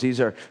brothers.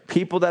 These are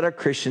people that are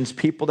Christians,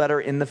 people that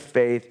are in the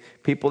faith,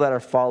 people that are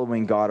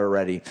following God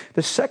already.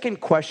 The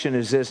second question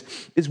is this,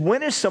 is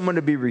when is someone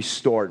to be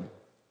restored?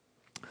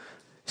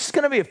 This is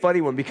going to be a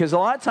funny one, because a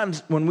lot of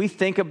times when we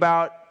think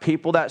about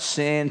people that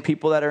sin,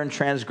 people that are in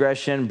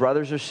transgression,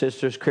 brothers or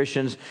sisters,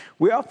 Christians,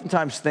 we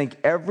oftentimes think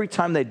every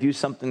time they do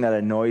something that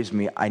annoys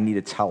me, I need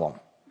to tell them.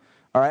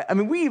 All right. I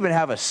mean, we even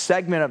have a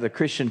segment of the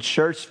Christian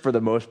church, for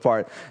the most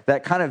part,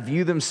 that kind of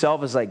view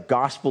themselves as like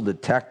gospel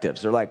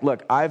detectives. They're like,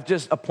 look, I've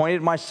just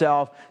appointed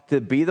myself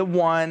to be the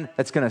one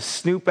that's going to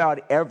snoop out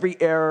every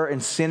error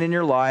and sin in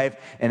your life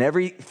and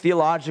every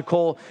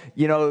theological,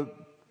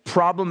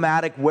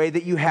 problematic way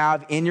that you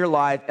have in your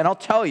life. And I'll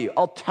tell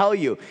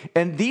you.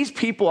 And these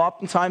people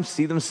oftentimes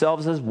see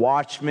themselves as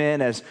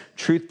watchmen, as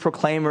truth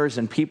proclaimers,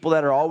 and people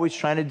that are always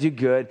trying to do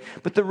good.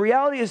 But the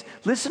reality is,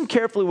 listen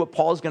carefully what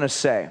Paul's going to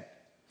say.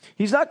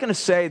 He's not going to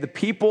say the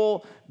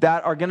people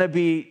that are going to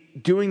be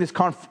doing this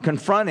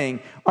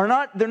confronting they're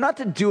not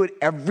to do it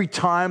every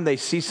time they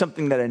see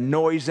something that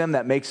annoys them,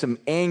 that makes them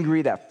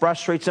angry, that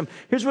frustrates them.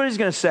 Here's what he's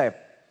going to say.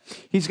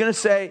 He's going to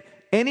say,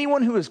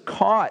 anyone who is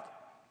caught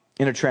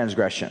in a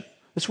transgression.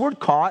 This word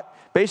caught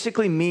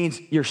basically means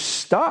you're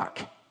stuck.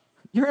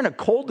 You're in a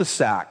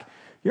cul-de-sac.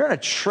 You're in a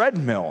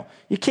treadmill.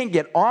 You can't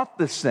get off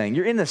this thing.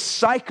 You're in the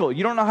cycle.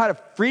 You don't know how to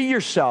free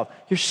yourself.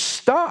 You're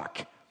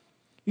stuck.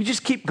 You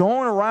just keep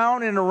going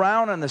around and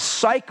around on the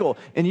cycle,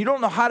 and you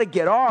don't know how to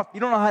get off. You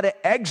don't know how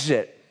to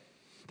exit.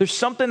 There's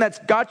something that's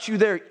got you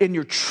there, and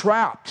you're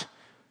trapped.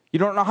 You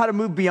don't know how to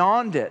move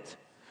beyond it.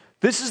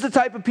 This is the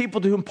type of people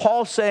to whom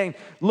Paul's saying,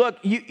 look,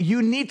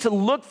 you need to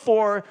look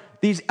for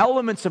these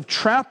elements of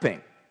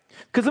trapping.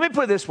 Because let me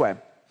put it this way.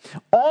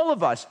 All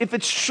of us, if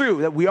it's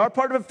true that we are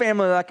part of a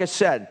family, like I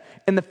said,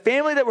 and the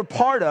family that we're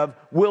part of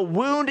will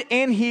wound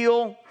and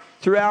heal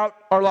throughout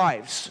our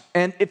lives.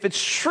 And if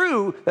it's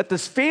true that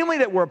this family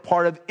that we're a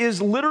part of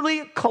is literally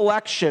a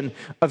collection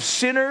of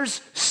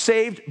sinners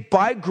saved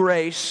by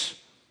grace,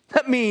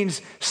 that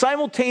means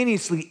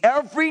simultaneously,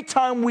 every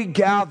time we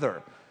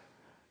gather,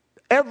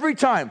 every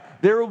time,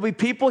 there will be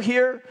people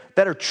here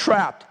that are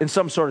trapped in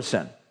some sort of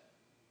sin.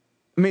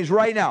 It means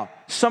right now,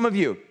 some of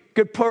you,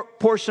 good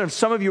portion of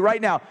some of you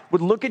right now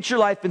would look at your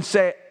life and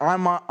say,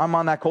 I'm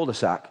on that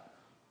cul-de-sac.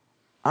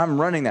 I'm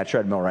running that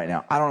treadmill right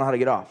now. I don't know how to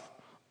get off.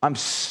 I'm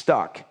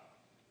stuck.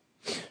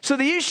 So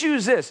the issue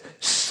is this.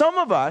 Some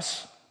of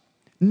us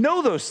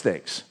know those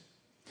things.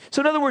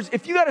 So in other words,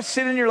 if you got a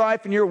sin in your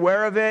life and you're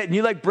aware of it and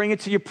you like bring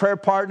it to your prayer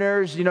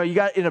partners, you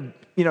got in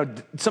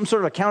some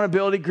sort of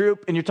accountability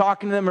group and you're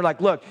talking to them, or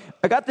like, look,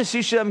 I got this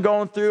issue I'm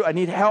going through. I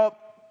need help.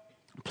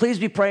 Please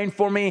be praying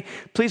for me.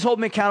 Please hold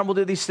me accountable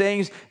to these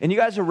things. And you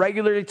guys are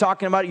regularly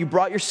talking about it. You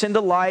brought your sin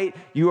to light.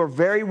 You are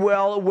very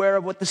well aware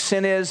of what the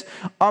sin is.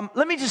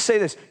 Let me just say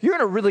this. You're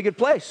in a really good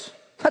place.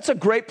 That's a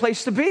great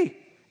place to be.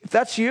 If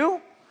that's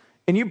you,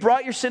 and you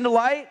brought your sin to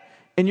light,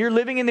 and you're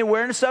living in the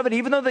awareness of it,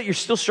 even though that you're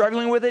still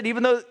struggling with it,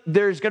 even though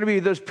there's going to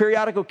be those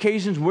periodic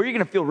occasions where you're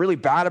going to feel really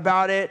bad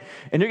about it,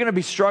 and you're going to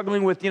be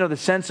struggling with, the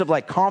sense of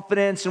like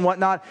confidence and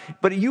whatnot,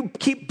 but you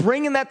keep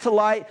bringing that to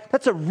light,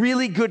 that's a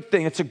really good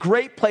thing. It's a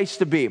great place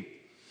to be.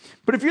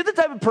 But if you're the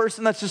type of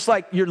person that's just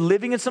like, you're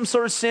living in some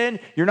sort of sin,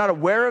 you're not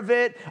aware of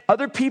it,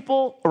 other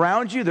people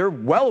around you, they're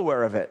well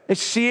aware of it. They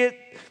see it,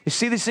 they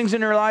see these things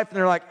in their life, and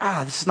they're like,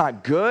 this is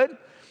not good.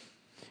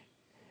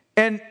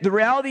 And the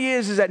reality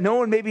is that no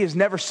one maybe has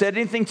never said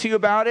anything to you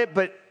about it,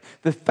 but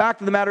the fact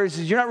of the matter is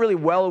you're not really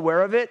well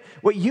aware of it.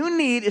 What you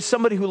need is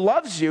somebody who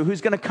loves you,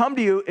 who's going to come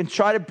to you and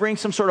try to bring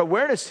some sort of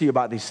awareness to you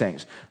about these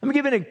things. Let me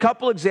give you a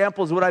couple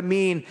examples of what I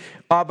mean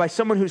by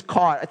someone who's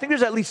caught. I think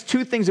there's at least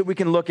two things that we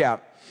can look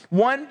at.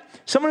 One,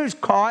 someone who's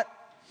caught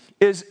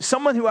is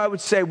someone who I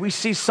would say we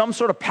see some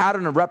sort of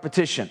pattern of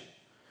repetition.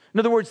 In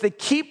other words, they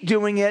keep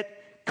doing it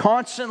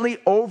constantly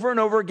over and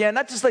over again,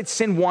 not just like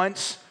sin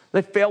once.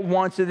 They failed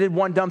once, they did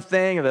one dumb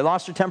thing, or they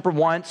lost their temper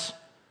once.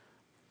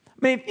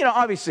 I mean,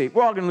 obviously,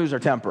 we're all going to lose our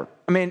temper.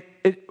 I mean,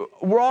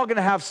 we're all going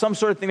to have some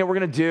sort of thing that we're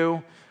going to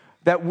do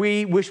that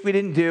we wish we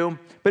didn't do.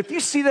 But if you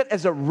see that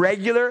as a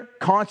regular,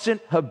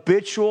 constant,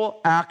 habitual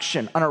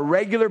action on a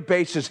regular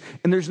basis,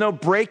 and there's no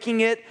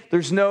breaking it,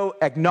 there's no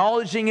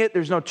acknowledging it,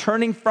 there's no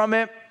turning from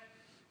it,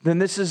 then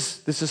this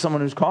is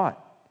someone who's caught.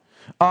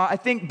 I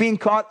think being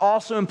caught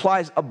also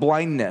implies a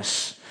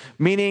blindness,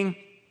 meaning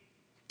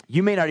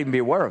you may not even be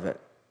aware of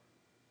it.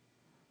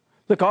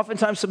 Look,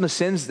 oftentimes some of the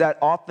sins that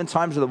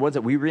oftentimes are the ones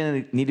that we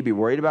really need to be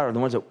worried about are the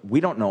ones that we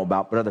don't know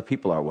about, but other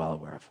people are well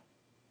aware of.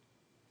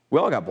 We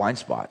all got blind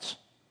spots.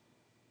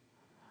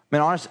 I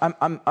mean, honestly,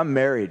 I'm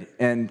married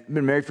and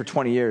been married for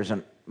 20 years,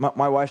 and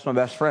my wife's my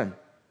best friend.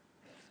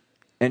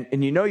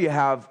 And you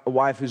have a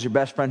wife who's your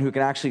best friend who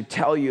can actually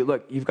tell you,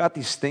 look, you've got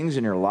these things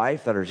in your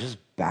life that are just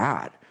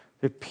bad.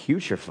 They're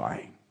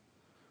putrefying.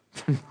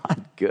 They're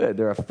not good.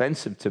 They're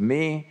offensive to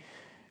me.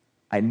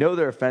 I know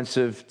they're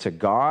offensive to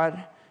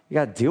God. You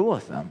got to deal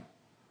with them.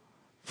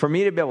 For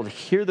me to be able to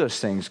hear those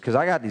things, because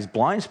I got these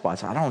blind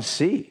spots I don't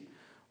see.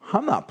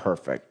 I'm not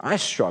perfect. I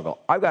struggle.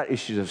 I've got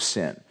issues of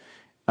sin.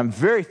 I'm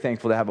very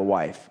thankful to have a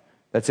wife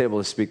that's able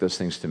to speak those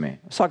things to me. I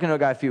was talking to a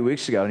guy a few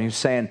weeks ago, and he was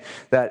saying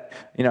that,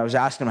 I was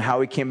asking him how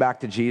he came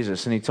back to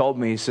Jesus, and he told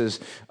me, he says,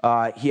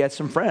 he had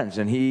some friends,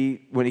 and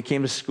when he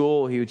came to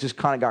school, he just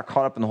kind of got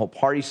caught up in the whole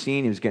party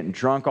scene. He was getting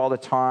drunk all the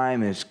time,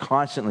 and he was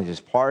constantly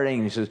just partying,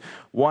 and he says,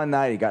 one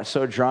night he got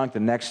so drunk, the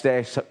next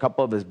day, a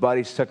couple of his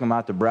buddies took him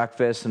out to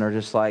breakfast, and they're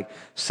just like,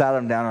 sat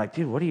him down, like,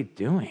 dude, what are you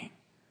doing?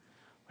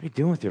 What are you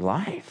doing with your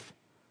life?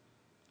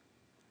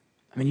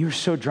 I mean, you were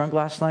so drunk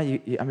last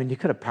night, you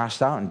could have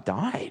passed out and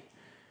died.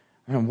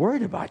 I'm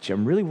worried about you.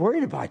 I'm really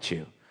worried about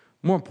you.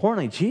 More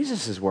importantly,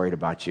 Jesus is worried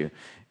about you.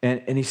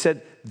 And he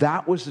said,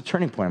 that was the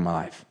turning point in my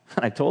life.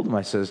 And I told him,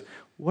 I says,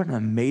 what an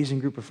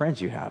amazing group of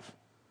friends you have.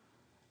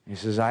 And he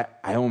says, I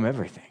owe them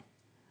everything.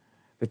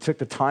 They took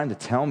the time to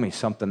tell me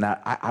something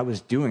that I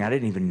was doing. I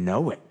didn't even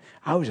know it.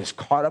 I was just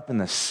caught up in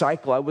the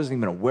cycle. I wasn't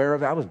even aware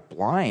of it. I was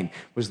blind,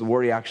 was the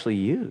word he actually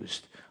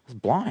used. I was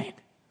blind.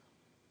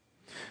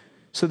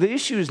 So the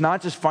issue is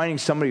not just finding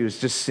somebody who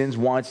just sins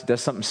once, does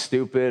something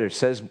stupid, or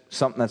says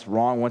something that's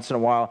wrong once in a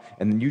while,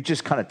 and then you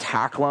just kind of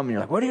tackle them, and you're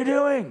like, what are you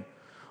doing?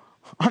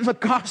 I'm the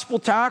gospel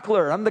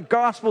tackler. I'm the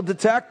gospel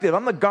detective.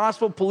 I'm the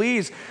gospel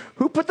police.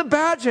 Who put the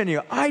badge on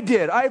you? I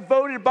did. I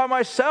voted by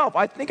myself.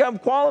 I think I'm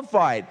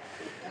qualified.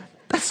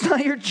 That's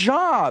not your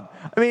job.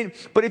 I mean,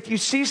 but if you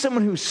see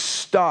someone who's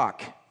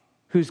stuck,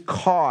 who's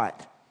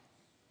caught,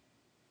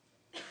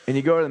 and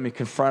you go to them, you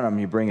confront them,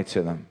 you bring it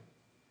to them.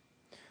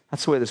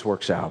 That's the way this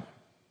works out.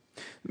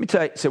 Let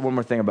me say one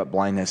more thing about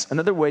blindness.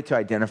 Another way to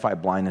identify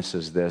blindness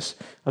is this.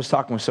 I was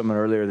talking with someone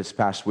earlier this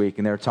past week,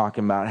 and they were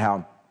talking about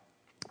how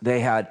they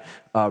had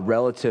a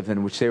relative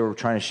in which they were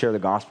trying to share the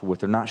gospel with.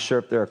 They're not sure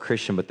if they're a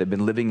Christian, but they've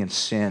been living in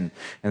sin.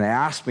 And they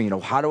asked me,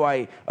 how do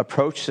I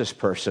approach this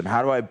person?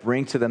 How do I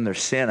bring to them their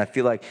sin? I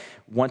feel like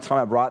one time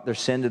I brought their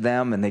sin to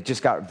them, and they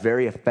just got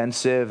very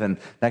offensive. And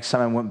next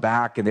time I went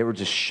back, and they were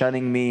just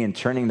shunning me and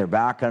turning their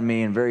back on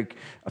me and very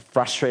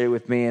frustrated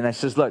with me. And I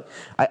says, look,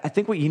 I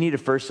think what you need to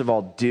first of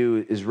all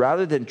do is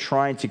rather than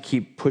trying to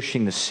keep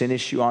pushing the sin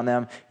issue on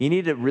them, you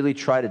need to really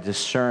try to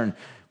discern,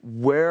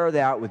 where are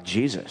they at with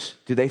Jesus?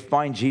 Do they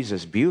find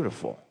Jesus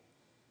beautiful?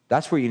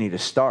 That's where you need to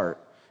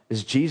start.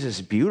 Is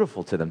Jesus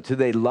beautiful to them? Do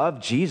they love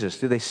Jesus?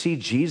 Do they see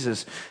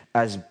Jesus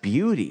as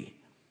beauty,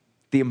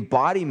 the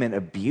embodiment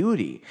of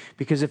beauty?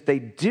 Because if they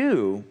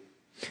do,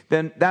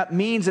 then that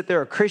means that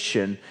they're a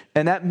Christian,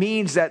 and that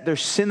means that their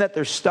sin that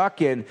they're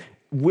stuck in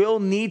will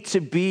need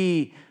to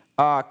be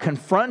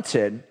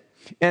confronted.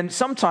 And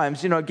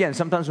sometimes,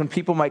 sometimes when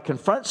people might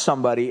confront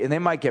somebody and they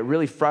might get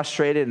really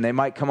frustrated and they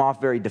might come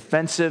off very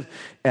defensive.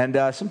 And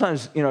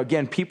sometimes,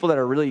 people that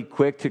are really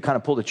quick to kind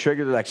of pull the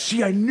trigger, they're like,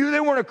 see, I knew they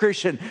weren't a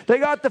Christian. They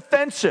got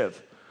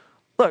defensive.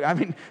 Look,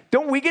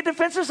 don't we get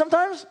defensive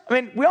sometimes?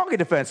 We all get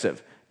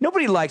defensive.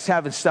 Nobody likes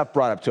having stuff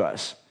brought up to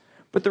us.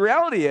 But the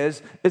reality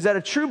is that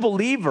a true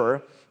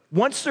believer,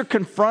 once they're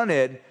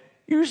confronted,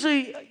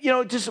 usually,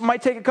 it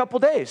might take a couple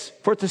days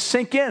for it to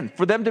sink in,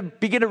 for them to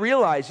begin to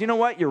realize, you know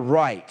what, you're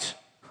right.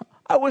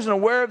 I wasn't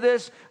aware of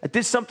this. I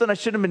did something I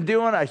shouldn't have been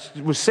doing. I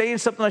was saying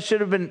something I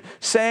should have been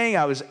saying.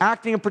 I was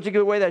acting a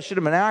particular way that I should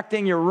have been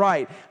acting. You're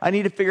right. I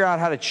need to figure out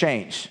how to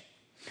change.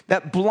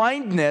 That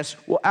blindness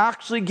will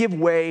actually give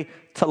way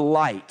to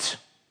light,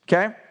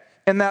 okay?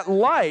 And that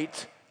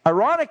light,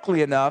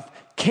 ironically enough,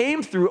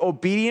 came through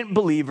obedient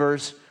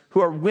believers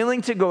who are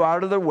willing to go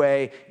out of their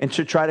way and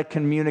to try to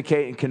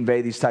communicate and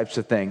convey these types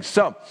of things.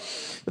 So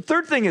the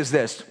third thing is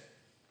this.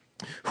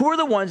 Who are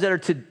the ones that are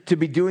to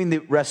be doing the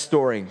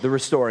restoring?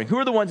 Who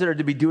are the ones that are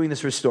to be doing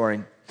this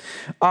restoring?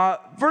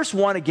 Verse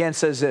 1 again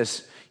says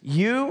this.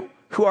 You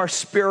who are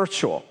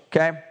spiritual,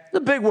 okay? It's a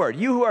big word.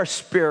 You who are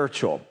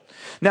spiritual.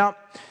 Now,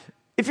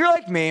 if you're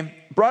like me,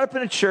 brought up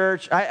in a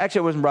church. I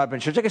wasn't brought up in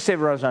a church. I could say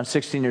when I was around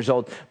 16 years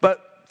old.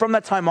 But from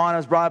that time on, I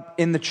was brought up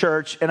in the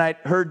church, and I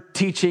heard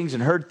teachings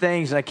and heard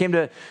things, and I came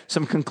to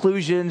some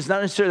conclusions, not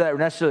necessarily that were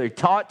necessarily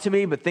taught to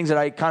me, but things that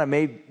I kind of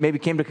maybe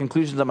came to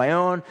conclusions on my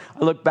own.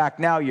 I look back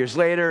now, years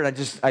later,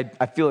 and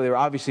I feel they were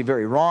obviously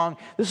very wrong.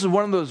 This is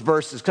one of those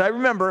verses, because I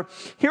remember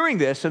hearing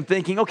this and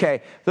thinking,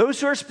 okay, those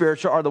who are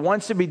spiritual are the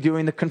ones to be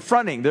doing the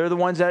confronting. They're the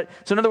ones that,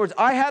 so in other words,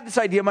 I had this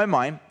idea in my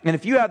mind, and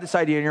if you have this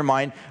idea in your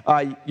mind,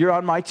 you're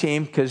on my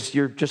team, because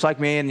you're just like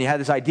me, and you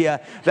had this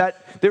idea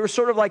that there was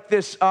sort of like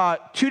this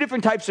two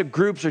different types of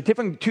groups, or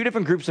two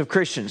different groups of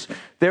Christians.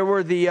 There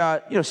were the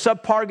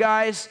subpar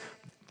guys,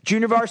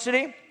 junior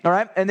varsity, all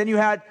right, and then you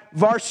had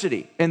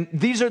varsity, and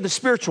these are the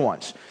spiritual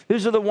ones.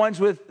 These are the ones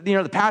with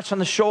the patch on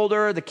the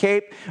shoulder, the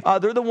cape.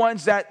 They're the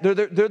ones that they're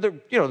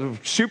the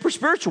super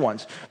spiritual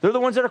ones. They're the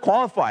ones that are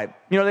qualified.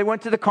 They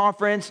went to the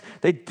conference,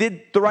 they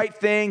did the right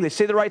thing, they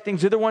say the right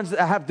things. They're the ones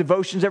that have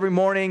devotions every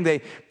morning. They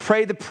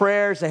pray the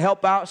prayers, they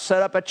help out,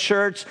 set up at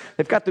church.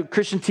 They've got the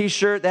Christian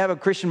T-shirt. They have a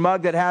Christian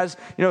mug that has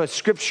a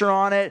scripture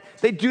on it.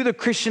 They do the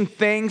Christian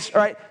things,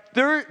 all right.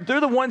 They're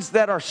the ones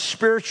that are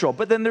spiritual.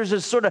 But then there's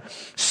this sort of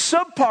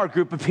subpar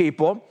group of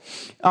people.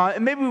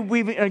 And maybe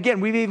we've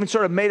even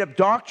sort of made up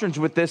doctrines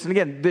with this. And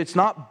again, it's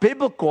not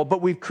biblical,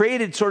 but we've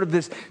created sort of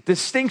this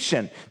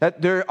distinction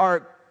that there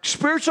are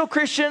spiritual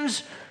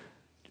Christians,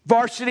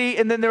 varsity,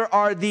 and then there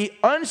are the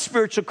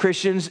unspiritual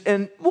Christians.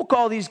 And we'll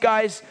call these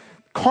guys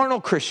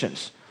carnal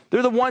Christians.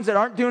 They're the ones that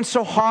aren't doing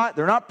so hot.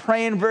 They're not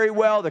praying very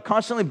well. They're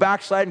constantly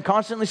backsliding,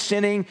 constantly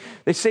sinning.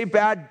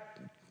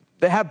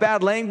 They have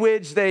bad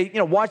language. They,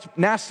 watch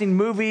nasty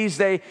movies.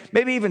 They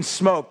maybe even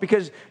smoke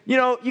because,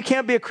 you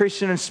can't be a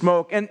Christian and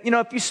smoke. And,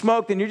 if you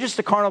smoke, then you're just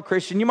a carnal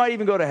Christian. You might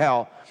even go to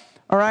hell.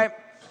 All right?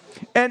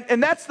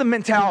 And that's the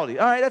mentality.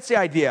 All right? That's the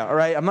idea. All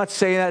right? I'm not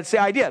saying that. It's the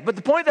idea. But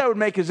the point that I would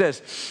make is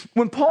this.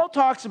 When Paul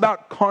talks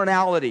about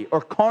carnality or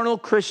carnal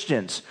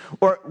Christians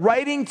or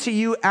writing to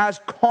you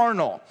as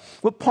carnal,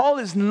 what Paul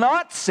is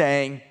not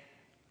saying.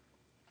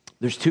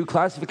 There's two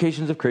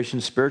classifications of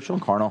Christians, spiritual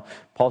and carnal.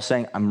 Paul's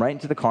saying, I'm writing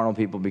to the carnal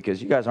people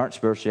because you guys aren't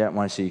spiritual yet. I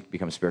want to see you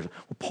become spiritual.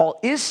 What Paul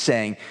is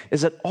saying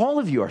is that all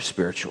of you are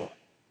spiritual.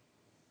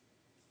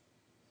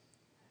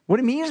 What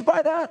he means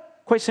by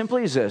that, quite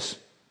simply, is this.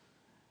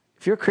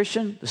 If you're a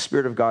Christian, the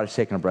Spirit of God has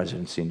taken up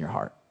residency in your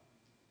heart.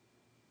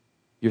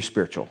 You're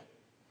spiritual.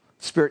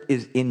 The Spirit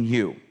is in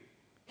you.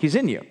 He's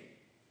in you.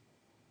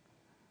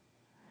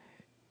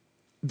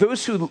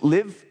 Those who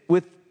live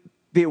with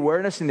the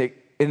awareness and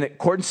in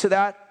accordance to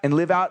that and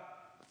live out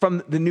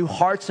from the new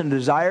hearts and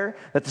desire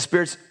that the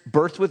Spirit's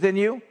birthed within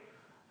you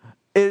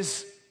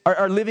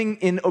are living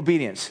in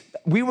obedience.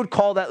 we would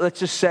call that, let's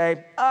just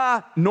say,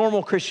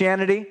 normal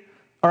Christianity,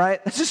 all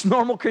right? That's just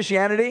normal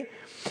Christianity.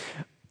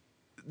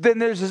 Then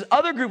there's this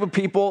other group of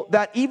people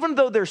that even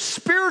though they're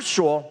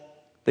spiritual,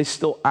 they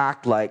still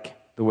act like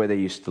the way they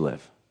used to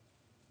live.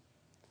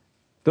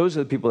 Those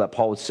are the people that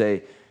Paul would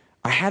say,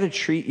 I had to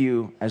treat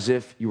you as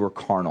if you were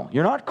carnal.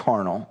 You're not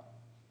carnal.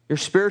 You're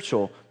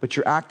spiritual, but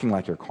you're acting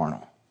like you're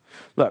carnal.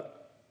 Look,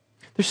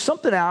 there's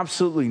something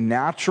absolutely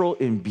natural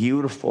and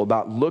beautiful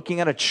about looking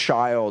at a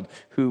child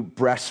who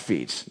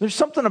breastfeeds. There's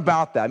something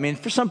about that. I mean,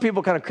 for some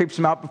people, it kind of creeps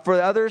them out, but for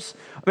the others,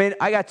 I mean,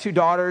 I got 2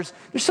 daughters.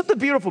 There's something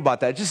beautiful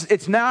about that.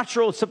 It's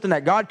natural. It's something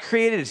that God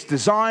created. It's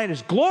designed.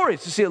 It's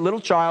glorious to see a little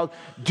child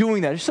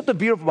doing that. There's something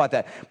beautiful about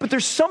that. But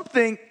there's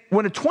something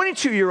when a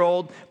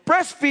 22-year-old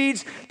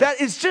breastfeeds that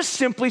is just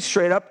simply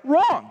straight up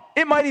wrong.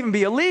 It might even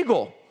be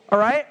illegal, all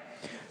right?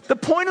 The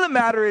point of the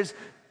matter is,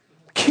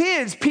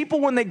 kids, people,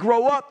 when they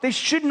grow up, they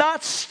should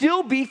not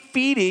still be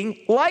feeding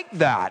like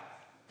that,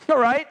 all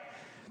right?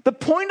 The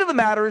point of the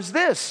matter is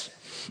this,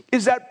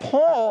 is that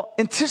Paul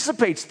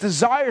anticipates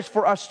desires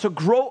for us to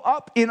grow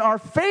up in our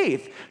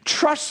faith,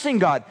 trusting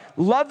God,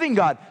 loving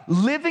God,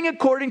 living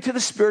according to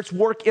the Spirit's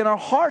work in our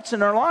hearts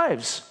and our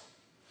lives.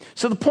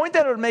 So the point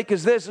that I would make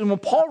is this, and when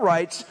Paul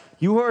writes,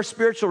 you who are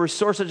spiritual,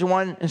 restore such a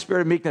one in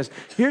spirit of meekness,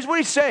 here's what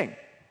he's saying.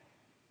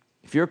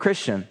 If you're a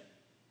Christian,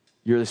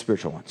 you're the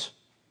spiritual ones.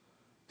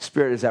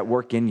 Spirit is at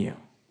work in you.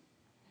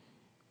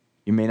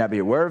 You may not be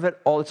aware of it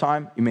all the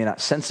time. You may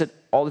not sense it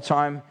all the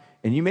time.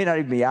 And you may not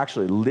even be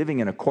actually living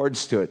in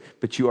accordance to it,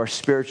 but you are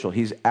spiritual.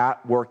 He's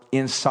at work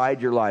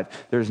inside your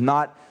life. There's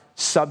not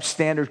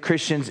substandard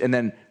Christians and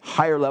then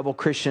higher level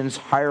Christians,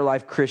 higher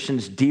life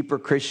Christians, deeper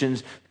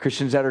Christians,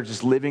 Christians that are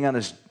just living on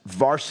this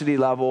varsity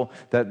level,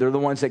 that they're the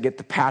ones that get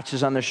the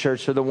patches on their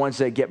shirts. They're the ones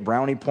that get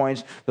brownie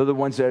points. They're the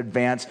ones that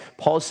advance.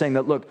 Paul's saying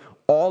that, look,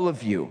 all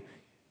of you,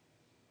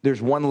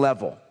 there's one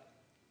level.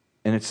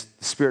 And it's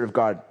the Spirit of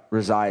God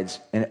resides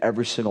in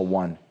every single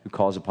one who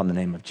calls upon the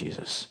name of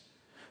Jesus.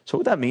 So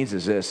what that means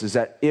is this, is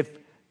that if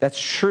that's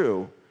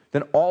true,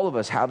 then all of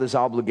us have this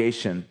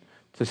obligation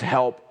to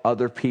help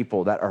other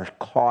people that are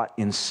caught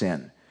in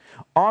sin.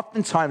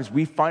 Oftentimes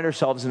we find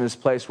ourselves in this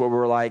place where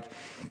we're like,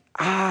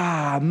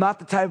 I'm not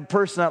the type of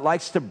person that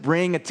likes to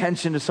bring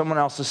attention to someone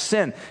else's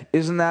sin.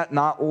 Isn't that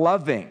not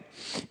loving?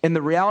 And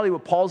the reality,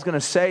 what Paul's going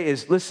to say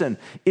is, listen,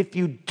 if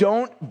you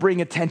don't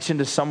bring attention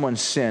to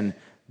someone's sin,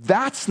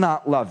 that's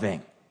not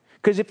loving.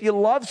 Because if you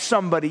love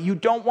somebody, you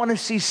don't want to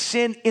see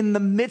sin in the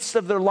midst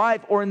of their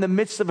life or in the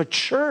midst of a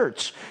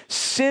church.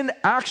 Sin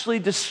actually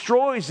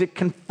destroys, it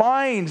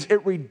confines,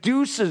 it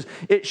reduces,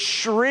 it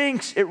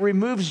shrinks, it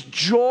removes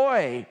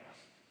joy.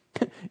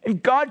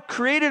 And God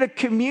created a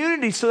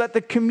community so that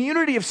the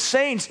community of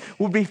saints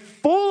would be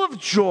full of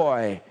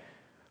joy,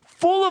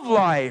 full of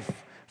life,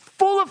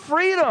 full of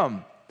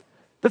freedom.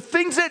 The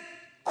things that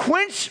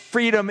quench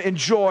freedom and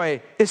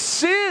joy is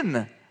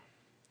sin.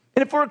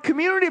 And if we're a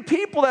community of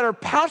people that are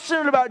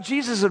passionate about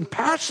Jesus and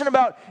passionate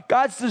about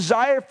God's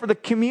desire for the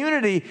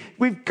community,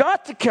 we've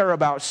got to care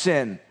about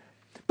sin.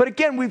 But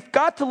again, we've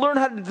got to learn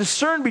how to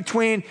discern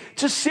between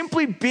just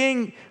simply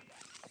being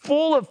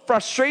full of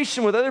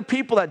frustration with other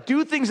people that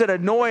do things that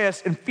annoy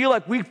us and feel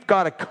like we've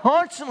got to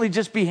constantly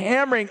just be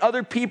hammering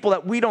other people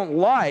that we don't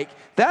like.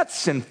 That's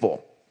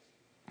sinful.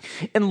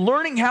 And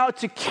learning how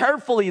to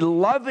carefully,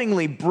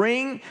 lovingly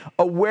bring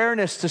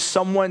awareness to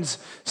someone's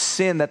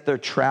sin that they're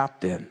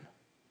trapped in.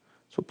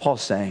 That's what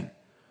Paul's saying.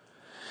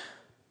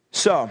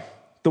 So,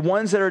 the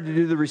ones that are to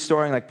do the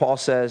restoring, like Paul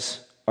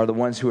says, are the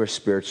ones who are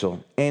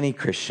spiritual. Any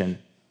Christian,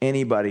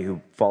 anybody who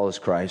follows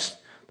Christ.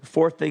 The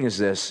fourth thing is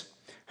this.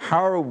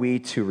 How are we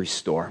to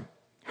restore?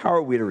 How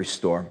are we to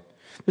restore?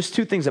 There's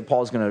 2 things that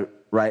Paul's going to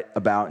write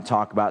about and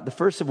talk about. The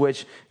first of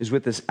which is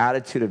with this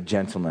attitude of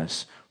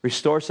gentleness.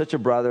 Restore such a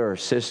brother or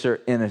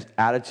sister in an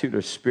attitude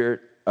or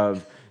spirit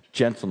of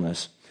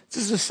gentleness.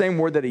 This is the same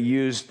word that he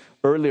used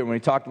earlier when he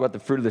talked about the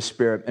fruit of the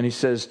Spirit. And he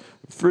says,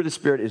 fruit of the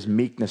Spirit is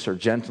meekness or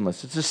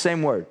gentleness. It's the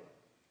same word.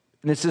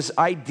 And it's this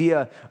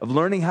idea of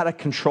learning how to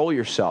control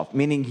yourself,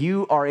 meaning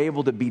you are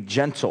able to be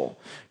gentle.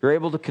 You're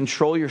able to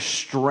control your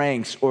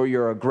strengths or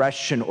your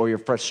aggression or your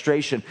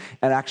frustration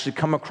and actually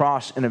come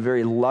across in a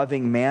very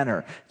loving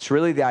manner. It's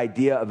really the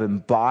idea of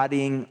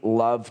embodying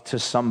love to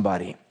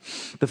somebody.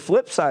 The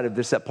flip side of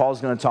this that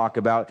Paul's going to talk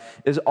about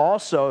is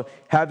also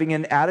having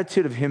an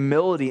attitude of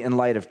humility in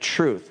light of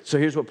truth. So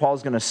here's what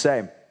Paul's going to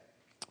say.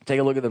 Take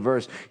a look at the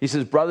verse. He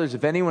says, brothers,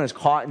 if anyone is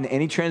caught in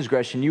any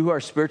transgression, you who are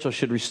spiritual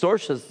should restore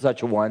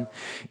such a one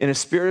in a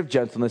spirit of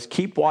gentleness.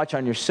 Keep watch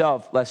on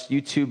yourself, lest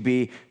you too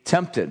be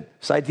tempted.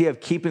 This idea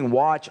of keeping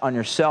watch on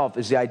yourself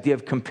is the idea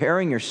of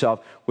comparing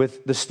yourself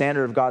with the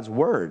standard of God's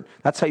word.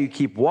 That's how you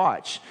keep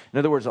watch. In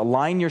other words,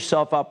 align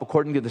yourself up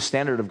according to the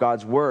standard of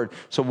God's word.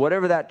 So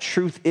whatever that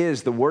truth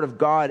is, the word of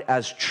God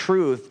as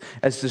truth,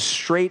 as the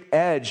straight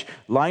edge,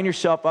 line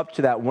yourself up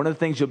to that. One of the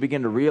things you'll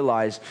begin to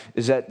realize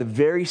is that the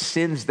very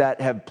sins that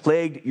have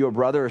plagued your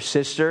brother or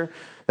sister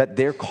that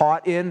they're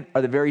caught in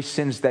are the very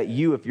sins that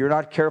you, if you're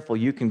not careful,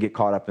 you can get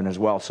caught up in as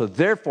well. So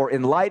therefore,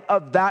 in light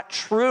of that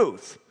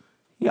truth,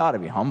 you ought to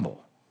be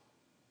humble.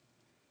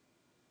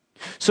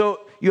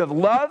 So you have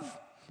love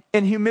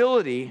and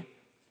humility,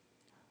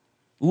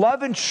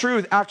 love and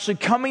truth actually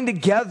coming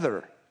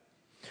together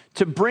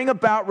to bring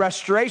about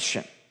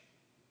restoration.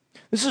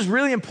 This is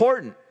really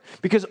important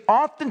because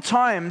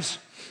oftentimes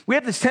we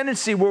have this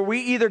tendency where we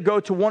either go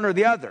to one or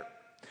the other.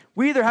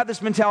 We either have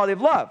this mentality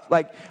of love,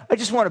 like I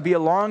just want to be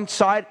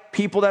alongside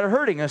people that are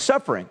hurting and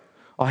suffering.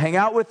 I'll hang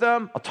out with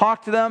them, I'll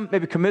talk to them,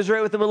 maybe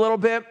commiserate with them a little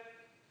bit,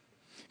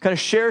 kind of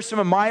share some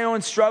of my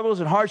own struggles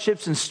and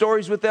hardships and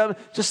stories with them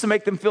just to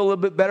make them feel a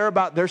little bit better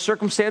about their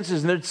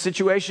circumstances and their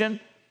situation.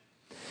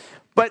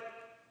 But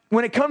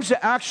when it comes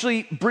to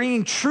actually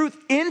bringing truth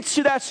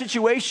into that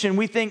situation,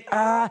 we think,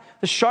 the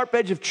sharp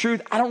edge of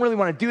truth, I don't really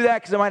want to do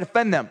that because I might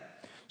offend them.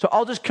 So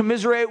I'll just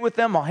commiserate with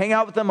them, I'll hang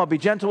out with them, I'll be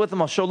gentle with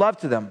them, I'll show love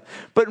to them.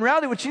 But in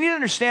reality, what you need to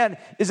understand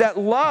is that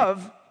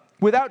love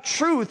without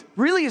truth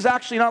really is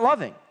actually not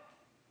loving.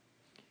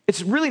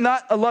 It's really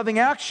not a loving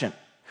action.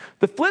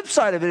 The flip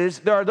side of it is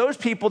there are those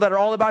people that are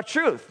all about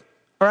truth,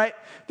 all right?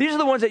 These are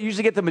the ones that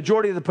usually get the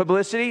majority of the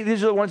publicity.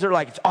 These are the ones that are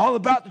like, it's all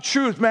about the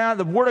truth, man,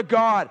 the word of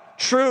God,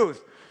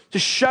 truth.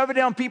 Just shove it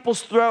down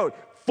people's throat.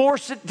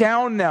 Force it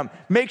down them.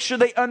 Make sure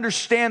they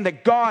understand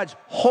that God's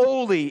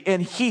holy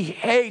and he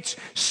hates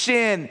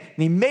sin.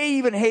 And he may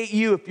even hate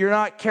you if you're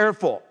not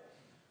careful.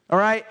 All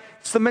right?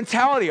 It's the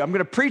mentality. I'm going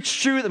to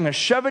preach truth. I'm going to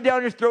shove it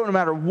down your throat no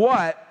matter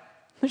what.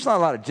 There's not a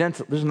lot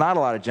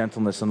of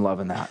gentleness and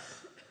love in that.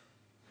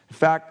 In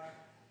fact,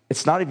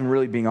 it's not even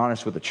really being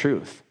honest with the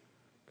truth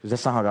because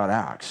that's not how God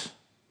acts.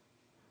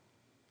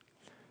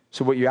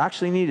 So what you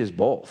actually need is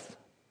both.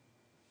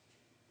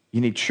 You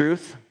need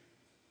truth,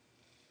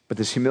 but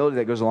this humility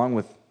that goes along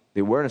with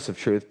the awareness of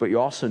truth, but you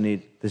also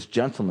need this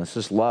gentleness,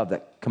 this love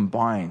that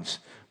combines,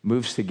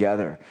 moves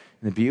together.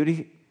 And the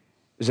beauty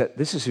is that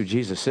this is who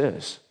Jesus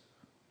is.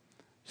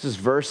 This is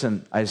verse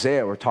in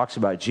Isaiah where it talks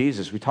about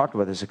Jesus. We talked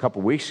about this a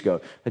couple weeks ago,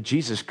 that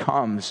Jesus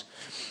comes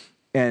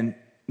and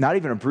not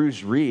even a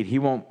bruised reed he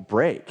won't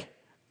break.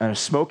 And a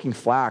smoking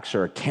flax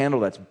or a candle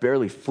that's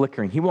barely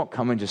flickering, he won't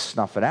come and just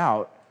snuff it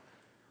out.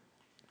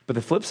 But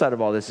the flip side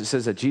of all this, it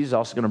says that Jesus is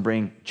also going to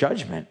bring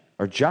judgment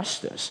or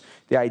justice.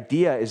 The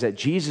idea is that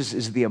Jesus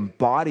is the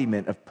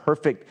embodiment of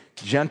perfect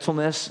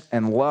gentleness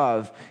and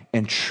love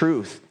and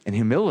truth and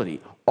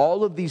humility.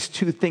 All of these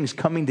two things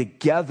coming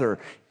together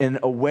in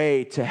a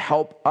way to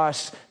help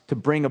us to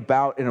bring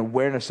about an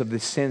awareness of the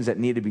sins that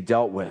need to be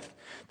dealt with.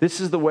 This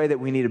is the way that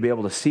we need to be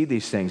able to see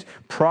these things.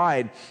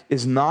 Pride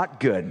is not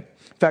good.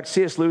 In fact,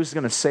 C.S. Lewis is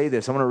going to say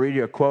this. I'm going to read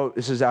you a quote.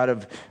 This is out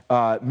of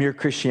Mere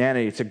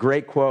Christianity. It's a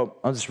great quote.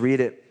 I'll just read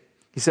it.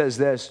 He says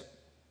this: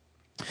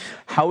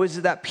 "How is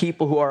it that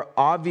people who are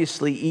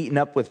obviously eaten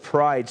up with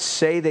pride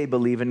say they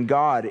believe in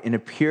God and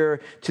appear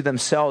to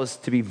themselves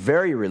to be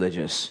very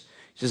religious?"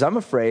 He says, "I'm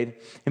afraid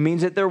it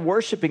means that they're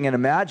worshiping an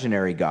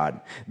imaginary God.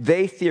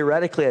 They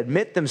theoretically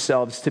admit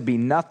themselves to be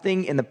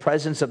nothing in the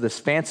presence of this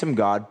phantom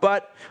God,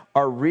 but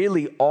are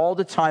really all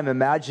the time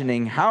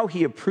imagining how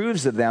he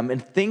approves of them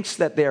and thinks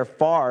that they are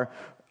far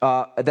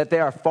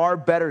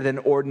better than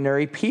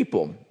ordinary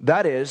people.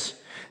 That is,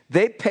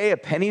 they pay a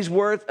penny's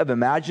worth of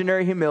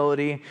imaginary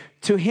humility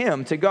to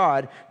him, to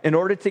God, in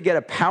order to get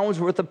a pound's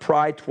worth of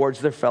pride towards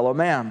their fellow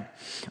man.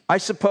 I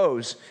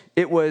suppose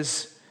it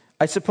was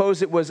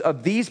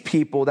of these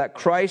people that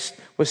Christ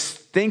was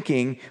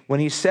thinking when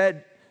he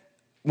said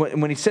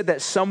that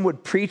some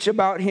would preach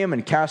about him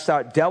and cast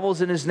out devils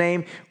in his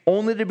name,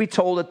 only to be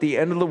told at the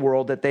end of the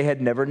world that they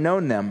had never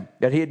known them,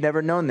 that he had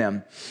never known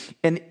them.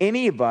 And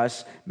any of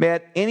us may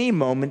at any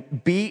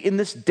moment be in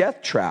this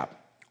death trap.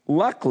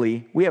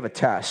 Luckily, we have a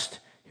test.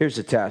 Here's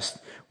the test.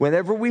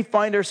 Whenever we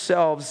find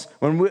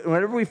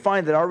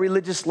that our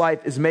religious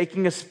life is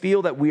making us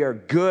feel that we are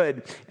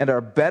good and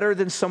are better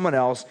than someone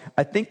else,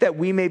 I think that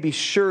we may be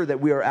sure that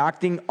we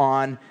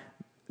are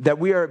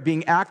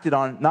being acted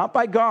on, not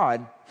by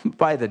God, but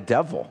by the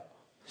devil.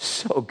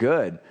 So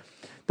good.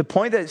 The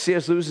point that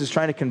C.S. Lewis is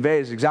trying to convey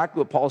is exactly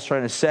what Paul's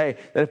trying to say,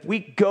 that if we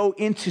go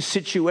into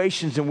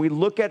situations and we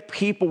look at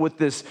people with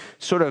this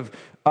sort of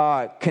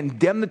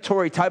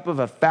condemnatory type of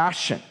a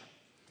fashion,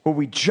 where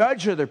we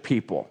judge other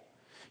people,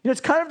 it's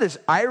kind of this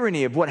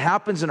irony of what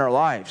happens in our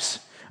lives.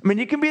 I mean,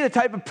 you can be the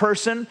type of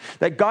person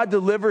that God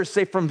delivers,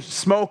 say, from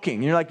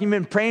smoking. You're like, you've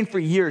been praying for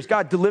years,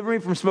 God, deliver me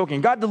from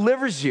smoking. God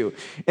delivers you.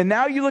 And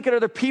now you look at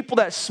other people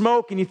that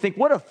smoke and you think,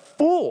 what a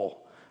fool.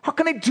 How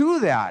can I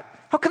do that?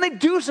 How can they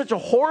do such a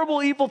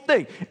horrible, evil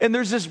thing? And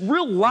there's this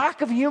real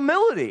lack of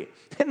humility.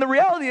 And the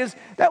reality is,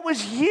 that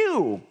was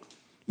you.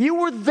 You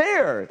were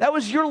there. That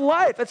was your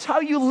life. That's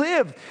how you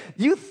lived.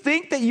 You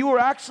think that you were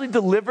actually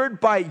delivered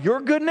by your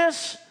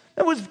goodness?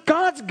 That was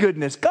God's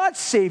goodness. God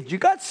saved you.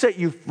 God set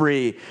you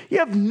free. You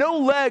have no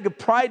leg of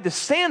pride to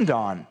stand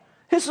on.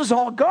 This was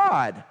all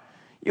God.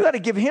 You got to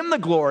give him the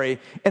glory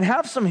and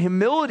have some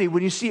humility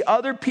when you see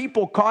other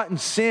people caught in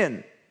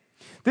sin.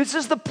 This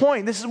is the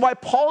point. This is why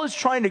Paul is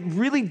trying to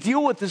really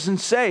deal with this and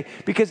say,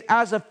 because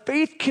as a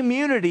faith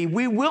community,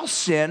 we will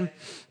sin,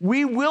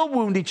 we will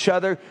wound each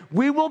other,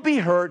 we will be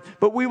hurt,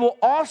 but we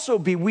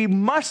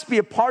must be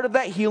a part of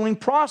that healing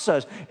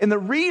process. And the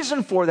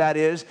reason for that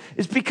is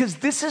because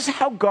this is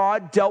how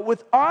God dealt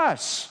with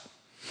us.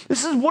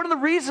 This is one of the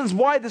reasons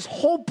why this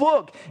whole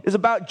book is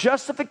about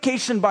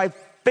justification by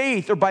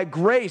faith or by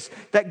grace,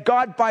 that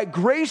God by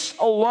grace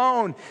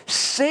alone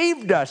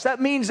saved us.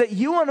 That means that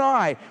you and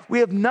I, we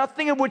have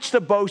nothing of which to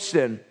boast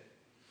in.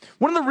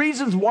 One of the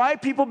reasons why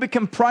people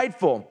become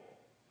prideful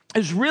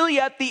is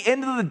really at the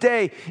end of the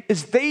day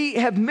is they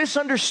have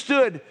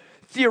misunderstood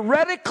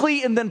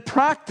theoretically and then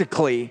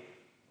practically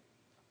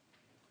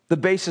the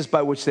basis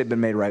by which they've been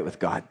made right with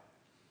God.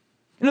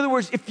 In other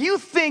words, if you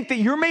think that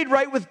you're made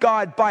right with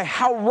God by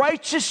how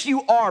righteous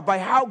you are, by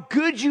how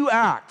good you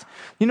act,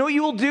 you know what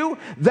you will do?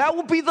 That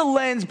will be the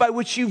lens by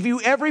which you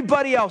view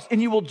everybody else, and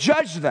you will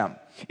judge them.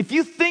 If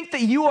you think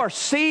that you are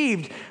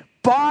saved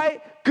by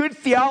good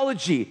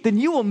theology, then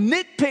you will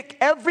nitpick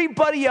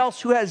everybody else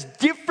who has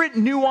different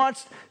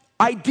nuanced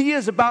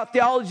ideas about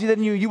theology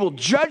than you. You will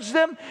judge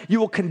them,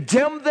 you will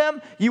condemn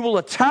them, you will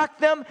attack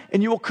them,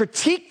 and you will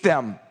critique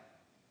them.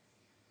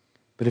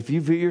 But if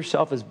you view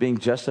yourself as being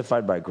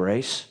justified by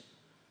grace,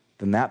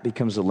 then that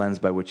becomes the lens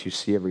by which you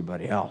see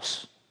everybody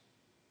else.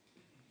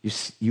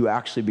 You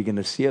actually begin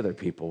to see other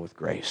people with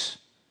grace.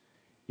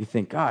 You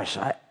think, gosh,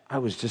 I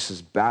was just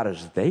as bad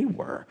as they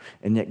were,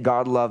 and yet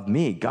God loved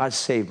me. God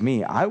saved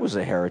me. I was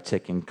a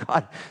heretic, and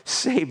God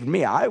saved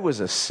me. I was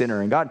a sinner,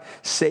 and God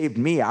saved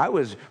me. I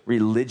was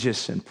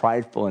religious and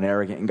prideful and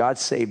arrogant, and God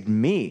saved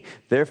me.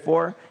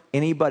 Therefore,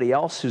 anybody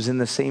else who's in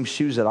the same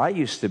shoes that I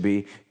used to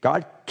be,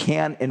 God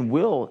can and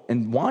will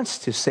and wants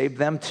to save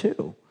them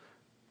too.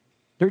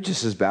 They're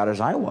just as bad as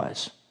I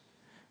was.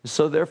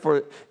 So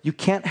therefore, you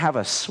can't have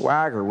a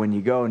swagger when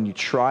you go and you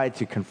try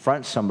to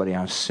confront somebody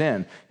on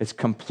sin. It's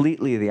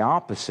completely the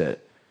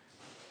opposite.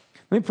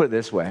 Let me put it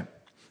this way.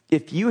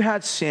 If you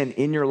had sin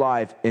in your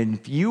life and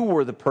if you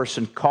were the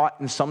person caught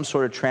in some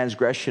sort of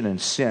transgression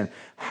and sin,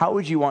 how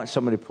would you want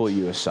somebody to pull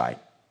you aside?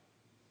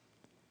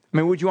 I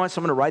mean, would you want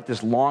someone to write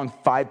this long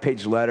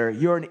 5-page letter?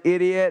 You're an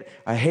idiot,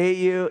 I hate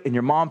you, and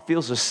your mom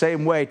feels the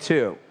same way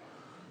too.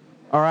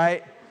 All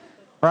right?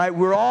 All right,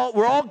 we're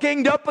all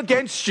ganged up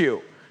against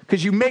you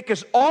because you make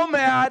us all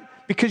mad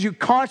because you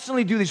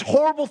constantly do these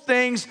horrible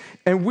things,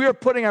 and we're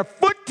putting our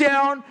foot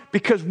down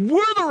because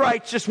we're the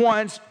righteous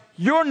ones.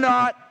 You're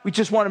not. We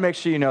just want to make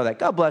sure you know that.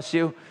 God bless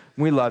you.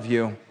 We love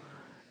you.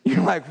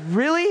 You're like,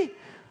 really?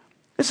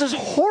 This is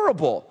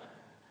horrible.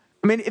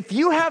 I mean, if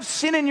you have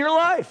sin in your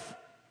life,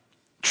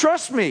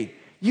 trust me,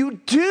 you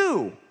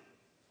do.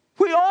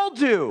 We all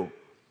do.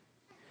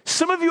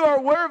 Some of you are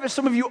aware of it,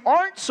 some of you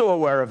aren't so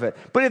aware of it.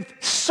 But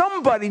if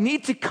somebody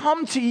needs to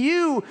come to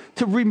you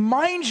to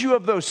remind you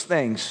of those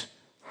things,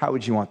 how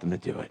would you want them to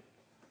do it?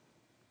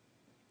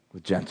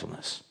 With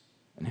gentleness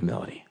and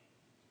humility.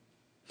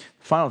 The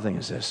final thing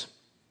is this.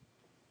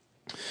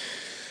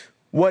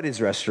 What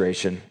is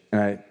restoration?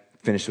 And I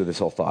finished with this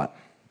whole thought.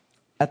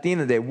 At the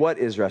end of the day, what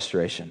is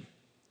restoration?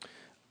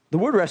 The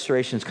word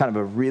restoration is kind of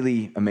a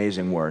really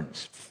amazing word.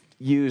 It's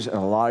used in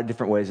a lot of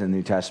different ways in the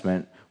New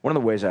Testament. One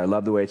of the ways that I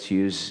love the way it's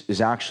used is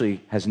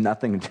actually has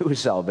nothing to do with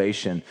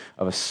salvation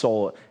of a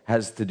soul. It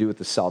has to do with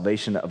the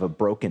salvation of a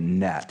broken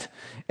net.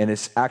 And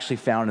it's actually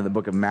found in the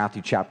book of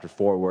Matthew chapter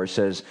 4 where it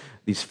says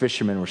these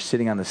fishermen were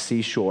sitting on the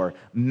seashore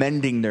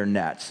mending their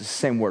nets. It's the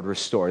same word,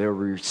 restore. They were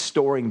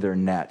restoring their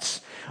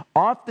nets.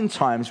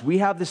 Oftentimes, we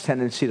have this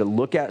tendency to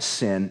look at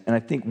sin, and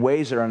I think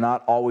ways that are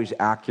not always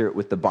accurate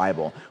with the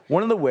Bible.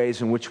 One of the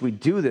ways in which we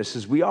do this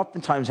is we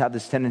oftentimes have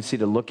this tendency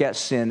to look at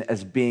sin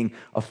as being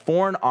a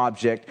foreign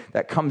object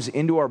that comes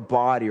into our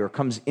body or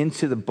comes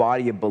into the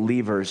body of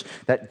believers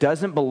that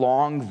doesn't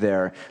belong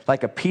there,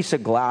 like a piece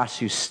of glass,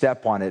 you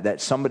step on it,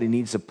 that somebody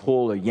needs to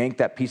pull or yank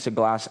that piece of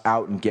glass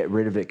out and get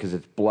rid of it because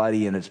it's bloody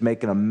and it's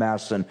making a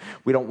mess, and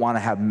we don't want to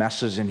have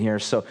messes in here,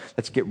 so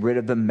let's get rid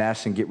of the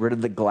mess and get rid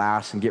of the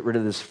glass and get rid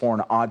of this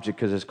foreign object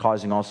because it's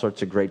causing all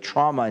sorts of great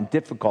trauma and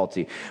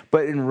difficulty.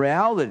 But in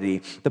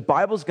reality, the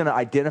Bible's going to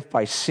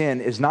identify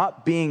sin as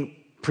not being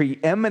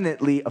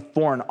preeminently a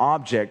foreign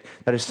object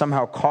that has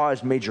somehow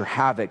caused major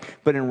havoc.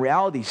 But in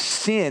reality,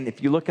 sin,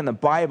 if you look in the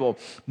Bible,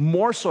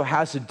 more so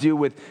has to do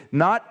with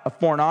not a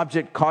foreign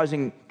object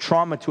causing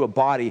trauma to a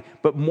body,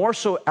 but more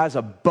so as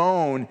a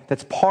bone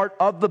that's part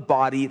of the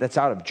body that's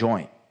out of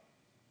joint.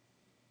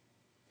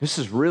 This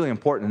is really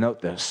important to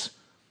note this.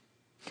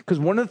 Because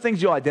one of the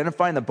things you'll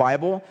identify in the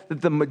Bible,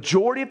 that the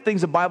majority of things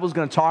the Bible is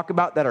going to talk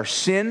about that are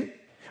sin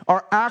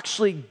are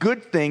actually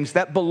good things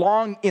that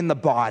belong in the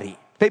body.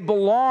 They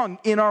belong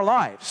in our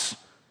lives.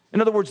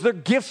 In other words, they're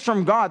gifts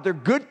from God. They're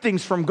good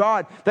things from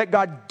God that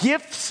God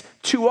gifts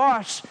to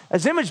us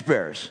as image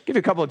bearers. I'll give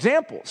you a couple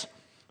examples.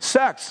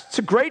 Sex, it's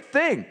a great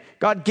thing.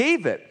 God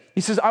gave it.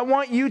 He says, I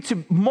want you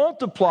to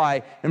multiply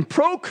and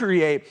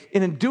procreate.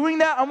 And in doing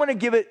that, I'm going to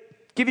give it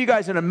give you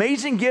guys an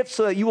amazing gift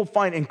so that you will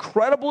find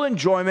incredible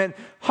enjoyment,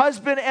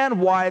 husband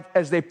and wife,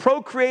 as they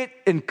procreate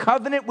in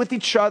covenant with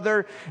each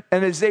other,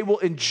 and as they will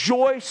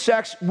enjoy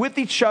sex with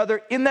each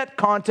other in that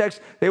context.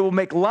 They will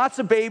make lots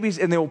of babies,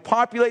 and they will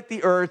populate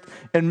the earth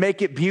and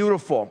make it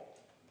beautiful.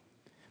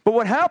 But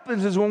what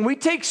happens is when we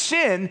take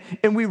sin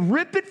and we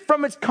rip it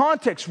from its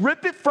context,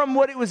 rip it from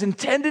what it was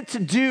intended to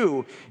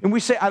do, and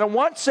we say, I don't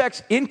want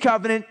sex in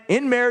covenant,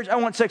 in marriage. I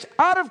want sex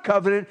out of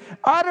covenant,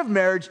 out of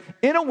marriage,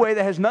 in a way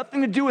that has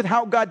nothing to do with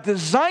how God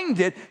designed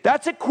it.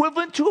 That's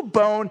equivalent to a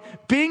bone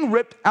being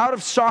ripped out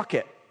of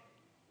socket.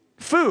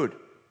 Food.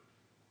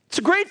 It's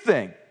a great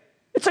thing.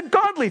 It's a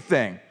godly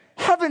thing.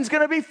 Heaven's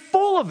going to be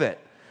full of it.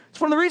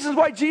 It's one of the reasons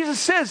why Jesus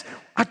says,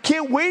 I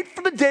can't wait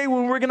for the day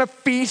when we're going to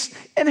feast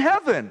in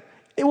heaven.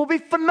 It will be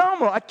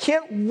phenomenal. I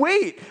can't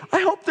wait.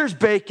 I hope there's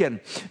bacon.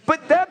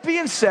 But that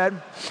being said,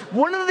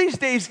 one of these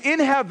days in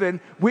heaven,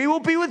 we will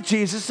be with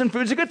Jesus, and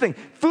food's a good thing.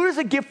 Food is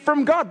a gift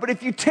from God. But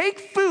if you take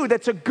food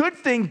that's a good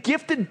thing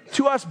gifted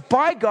to us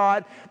by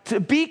God to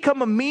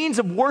become a means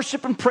of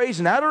worship and praise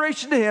and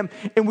adoration to Him,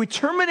 and we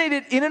terminate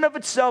it in and of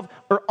itself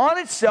or on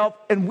itself,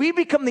 and we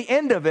become the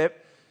end of it,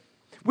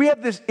 we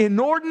have this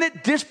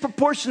inordinate,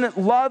 disproportionate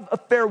love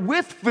affair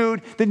with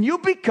food, then you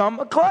become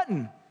a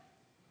glutton.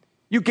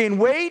 You gain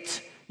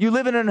weight, you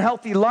live an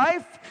unhealthy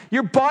life,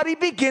 your body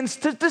begins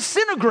to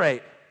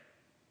disintegrate.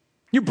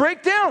 You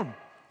break down.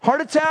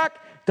 Heart attack,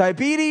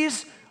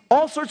 diabetes,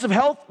 all sorts of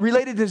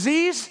health-related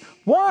disease.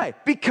 Why?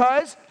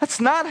 Because that's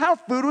not how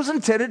food was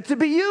intended to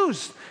be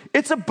used.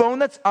 It's a bone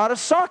that's out of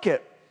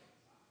socket.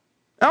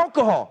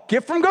 Alcohol,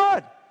 gift from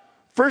God.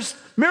 First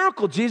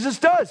miracle Jesus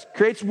does,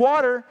 creates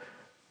water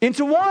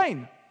into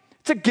wine.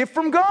 It's a gift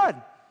from God.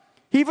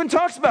 He even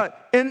talks about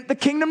in the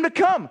kingdom to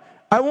come,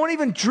 I won't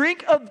even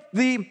drink of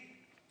the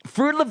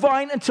fruit of the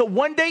vine until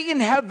one day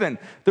in heaven.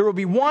 There will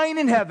be wine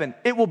in heaven.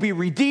 It will be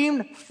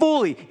redeemed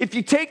fully. If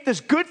you take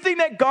this good thing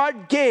that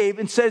God gave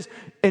and says,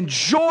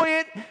 enjoy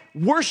it,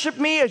 worship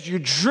me as you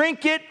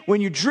drink it.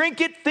 When you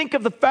drink it, think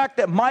of the fact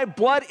that my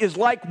blood is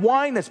like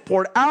wine that's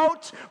poured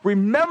out.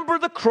 Remember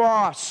the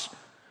cross.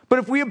 But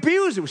if we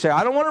abuse it, we say,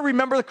 I don't want to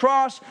remember the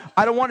cross.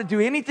 I don't want to do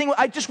anything.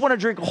 I just want to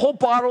drink a whole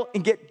bottle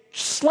and get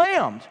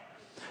slammed.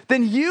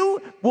 Then you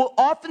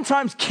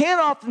can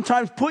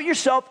oftentimes put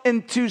yourself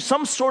into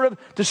some sort of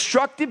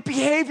destructive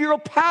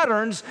behavioral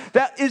patterns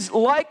that is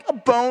like a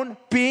bone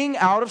being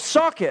out of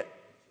socket.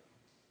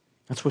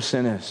 That's what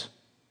sin is.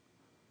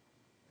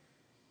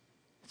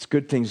 It's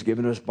good things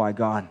given to us by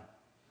God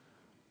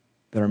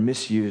that are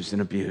misused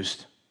and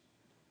abused.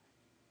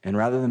 And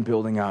rather than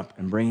building up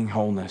and bringing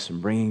wholeness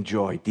and bringing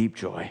joy, deep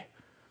joy,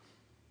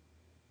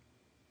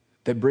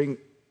 they bring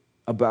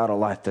about a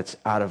life that's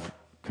out of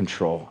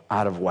control,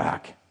 out of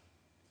whack,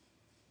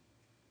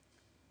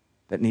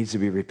 that needs to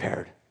be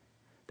repaired,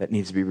 that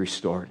needs to be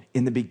restored.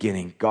 In the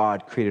beginning,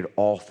 God created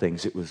all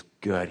things. It was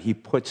good. He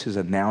puts His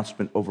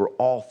announcement over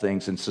all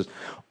things and says,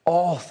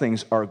 all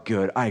things are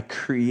good. I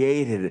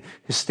created it.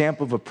 His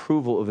stamp of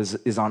approval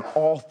is on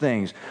all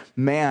things.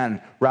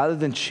 Man, rather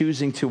than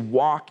choosing to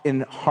walk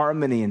in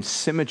harmony and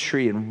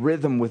symmetry and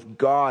rhythm with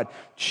God,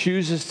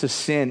 chooses to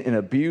sin and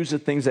abuse the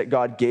things that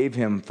God gave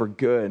him for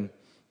good.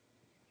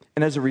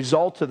 And as a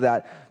result of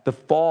that, the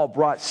fall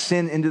brought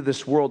sin into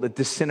this world, a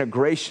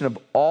disintegration of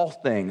all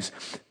things.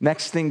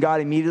 Next thing,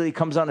 God immediately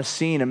comes on a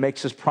scene and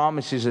makes His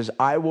promise. He says,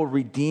 I will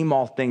redeem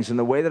all things. And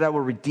the way that I will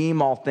redeem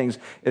all things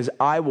is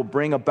I will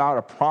bring about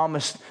a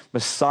promised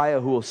Messiah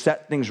who will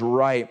set things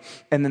right.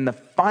 And then the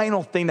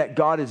final thing that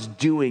God is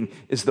doing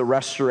is the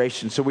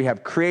restoration. So we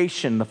have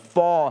creation, the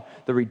fall,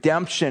 the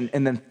redemption,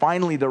 and then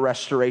finally the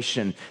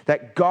restoration.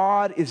 That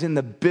God is in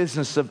the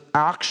business of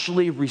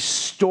actually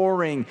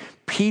restoring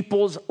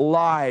people's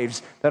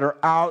lives that are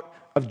out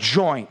of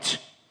joint.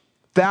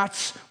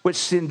 That's what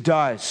sin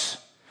does.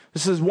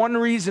 This is one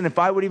reason, if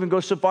I would even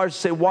go so far as to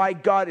say why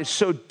God is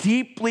so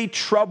deeply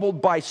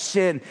troubled by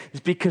sin,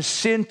 is because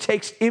sin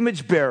takes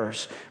image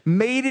bearers,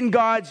 made in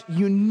God's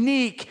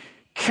unique,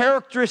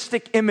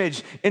 characteristic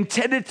image,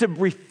 intended to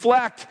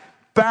reflect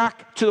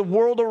back to the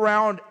world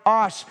around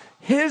us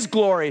His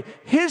glory,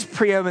 His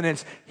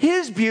preeminence,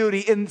 His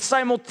beauty, and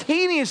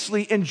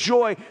simultaneously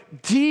enjoy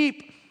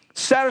deep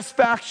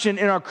satisfaction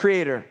in our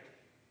Creator.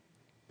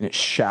 And it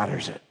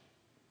shatters it.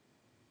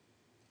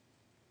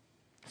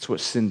 That's what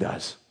sin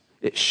does.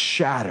 It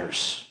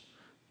shatters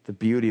the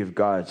beauty of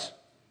God's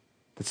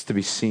that's to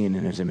be seen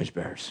in His image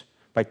bearers.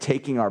 By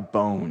taking our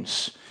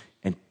bones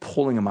and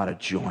pulling them out of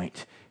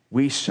joint,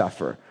 we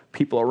suffer.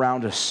 People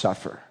around us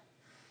suffer.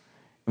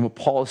 And what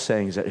Paul is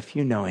saying is that if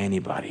you know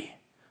anybody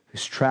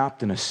who's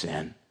trapped in a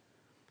sin,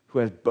 who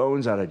has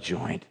bones out of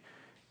joint,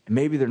 and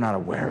maybe they're not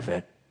aware of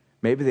it,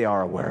 maybe they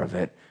are aware of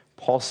it,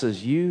 Paul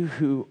says, you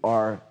who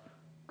are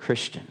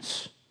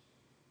Christians,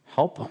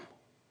 help them.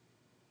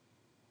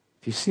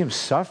 If you see them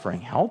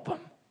suffering, help them.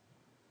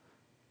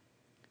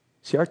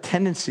 See, our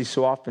tendency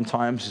so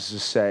oftentimes is to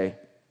say,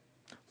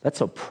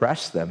 let's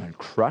oppress them and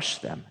crush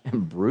them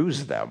and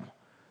bruise them.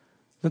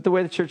 Isn't that the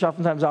way the church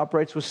oftentimes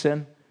operates with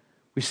sin?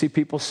 We see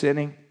people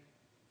sinning,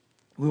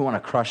 we want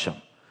to crush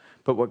them.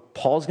 But what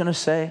Paul's going to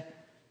say,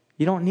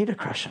 you don't need to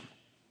crush them.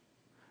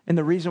 And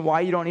the reason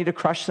why you don't need to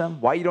crush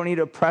them, why you don't need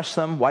to oppress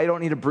them, why you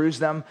don't need to bruise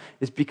them,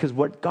 is because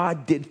what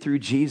God did through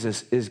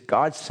Jesus is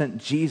God sent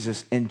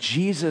Jesus, and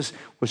Jesus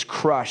was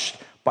crushed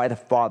by the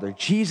Father.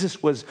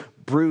 Jesus was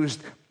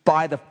bruised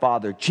by the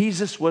Father.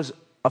 Jesus was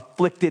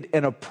afflicted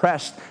and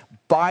oppressed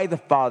by the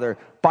Father,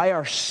 by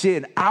our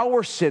sin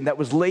that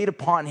was laid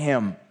upon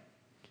him,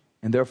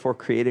 and therefore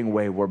creating a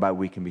way whereby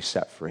we can be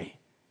set free.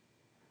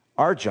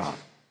 Our job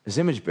as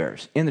image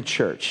bearers in the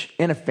church,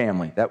 in a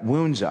family that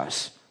wounds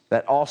us,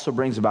 that also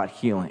brings about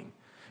healing,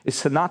 is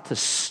to not to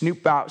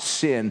snoop out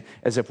sin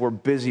as if we're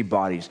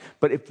busybodies,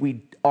 but if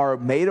we are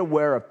made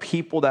aware of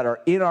people that are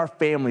in our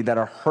family that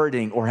are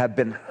hurting or have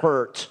been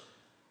hurt,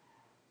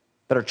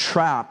 that are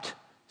trapped,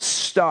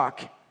 stuck,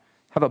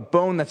 have a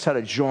bone that's out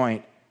of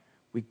joint,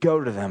 we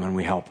go to them and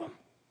we help them.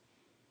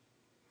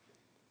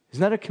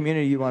 Isn't that a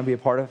community you want to be a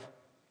part of?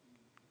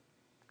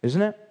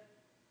 Isn't it?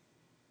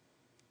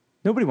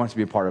 Nobody wants to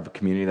be a part of a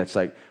community that's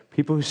like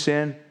people who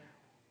sin,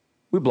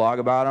 we blog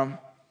about them,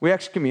 we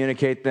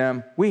excommunicate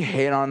them, we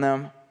hate on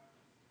them.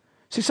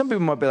 See, some people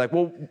might be like,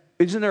 well,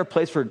 isn't there a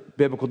place for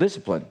biblical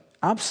discipline?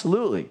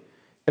 Absolutely.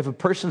 If a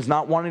person's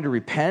not wanting to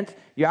repent,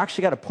 you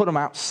actually got to put them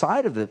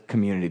outside of the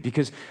community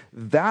because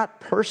that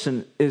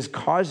person is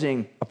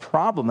causing a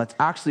problem that's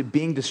actually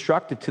being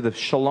destructive to the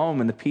shalom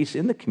and the peace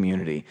in the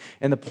community.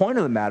 And the point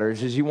of the matter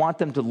is you want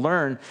them to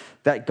learn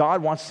that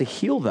God wants to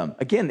heal them.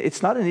 Again,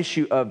 it's not an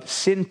issue of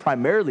sin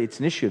primarily, it's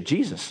an issue of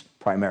Jesus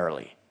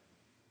primarily.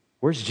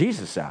 Where's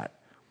Jesus at?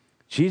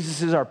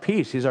 Jesus is our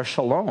peace. He's our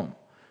shalom.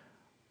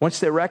 Once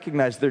they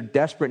recognize their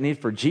desperate need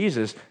for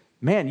Jesus,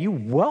 man, you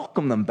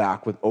welcome them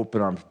back with open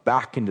arms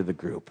back into the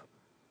group.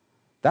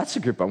 That's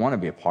the group I want to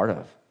be a part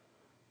of.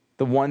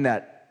 The one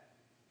that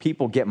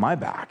people get my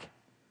back.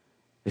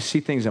 They see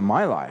things in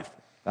my life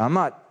that I'm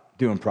not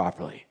doing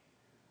properly.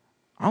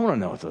 I want to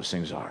know what those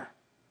things are.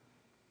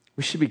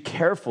 We should be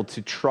careful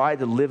to try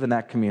to live in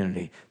that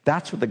community.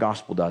 That's what the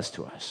gospel does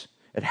to us.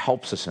 It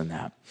helps us in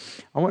that.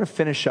 I want to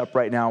finish up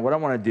right now. What I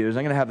want to do is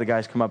I'm going to have the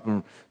guys come up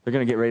and they're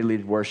going to get ready to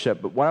lead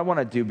worship. But what I want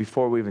to do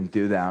before we even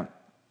do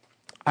that,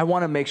 I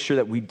want to make sure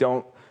that we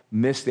don't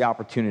miss the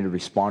opportunity to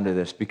respond to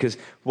this, because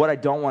what I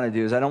don't want to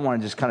do is I don't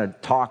want to just kind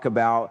of talk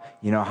about,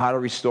 how to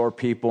restore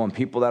people and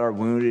people that are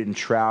wounded and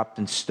trapped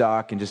and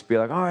stuck and just be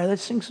like, all right,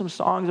 let's sing some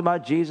songs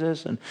about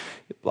Jesus and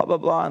blah, blah,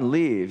 blah and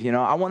leave.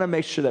 I want to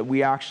make sure that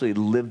we actually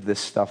live this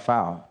stuff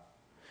out.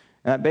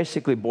 And that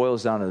basically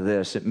boils down to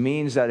this. It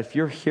means that if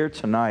you're here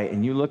tonight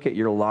and you look at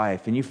your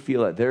life and you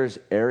feel that there's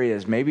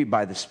areas, maybe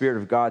by the Spirit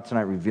of God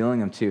tonight revealing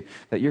them to you,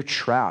 that you're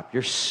trapped,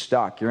 you're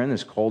stuck, you're in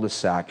this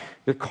cul-de-sac,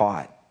 you're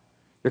caught.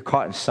 You're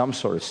caught in some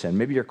sort of sin.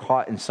 Maybe you're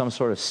caught in some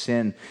sort of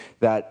sin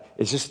that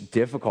is just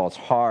difficult,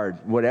 it's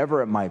hard,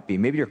 whatever it might be.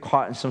 Maybe you're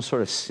caught in some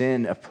sort of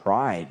sin of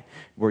pride,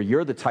 where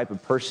you're the type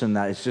of person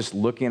that is just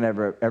looking at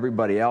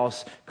everybody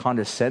else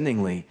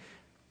condescendingly.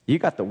 You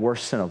got the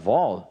worst sin of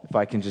all, if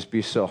I can just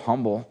be so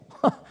humble.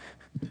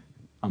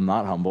 I'm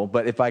not humble,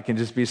 but if I can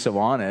just be so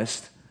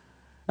honest,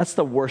 that's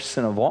the worst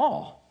sin of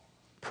all,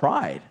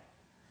 pride.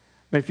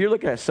 I mean, if you're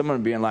looking at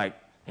someone being like,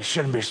 they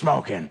shouldn't be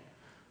smoking.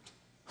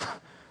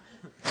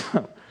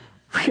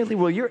 Really?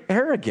 Well, you're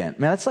arrogant.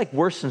 Man, that's like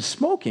worse than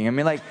smoking. I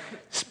mean, like,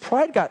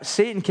 pride got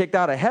Satan kicked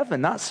out of heaven,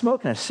 not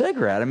smoking a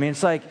cigarette. I mean,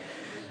 it's like,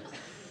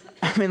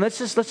 let's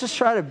just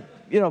try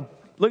to,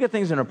 look at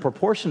things in a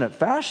proportionate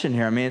fashion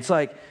here. I mean, it's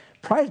like,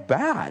 pride's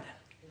bad.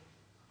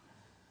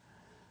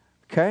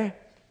 Okay?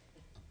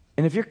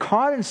 And if you're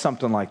caught in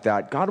something like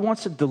that, God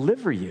wants to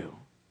deliver you.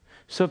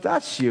 So if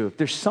that's you, if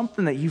there's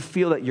something that you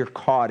feel that you're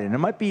caught in, it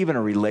might be even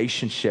a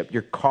relationship,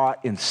 you're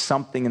caught in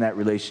something in that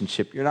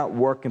relationship, you're not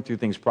working through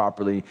things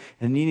properly,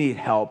 and you need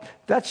help, if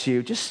that's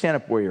you, just stand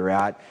up where you're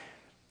at.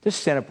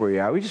 Just stand up where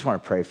you're at. We just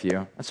want to pray for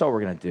you. That's all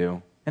we're going to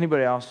do.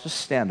 Anybody else, just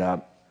stand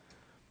up.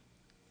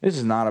 This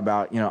is not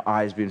about,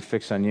 eyes being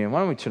fixed on you.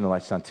 Why don't we turn the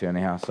lights on too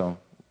anyhow? So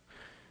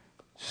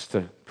just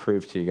to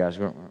prove to you guys,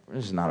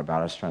 this is not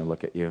about us trying to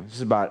look at you. This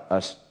is about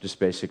us just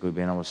basically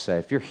being able to say,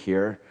 if you're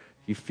here,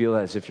 you feel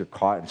as if you're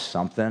caught in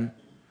something,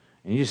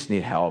 and you just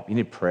need help, you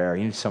need prayer,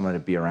 you need someone to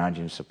be around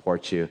you and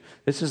support you.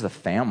 This is the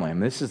family.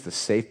 This is the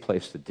safe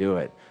place to do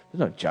it. There's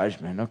no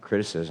judgment, no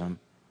criticism.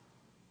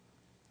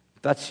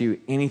 If that's you,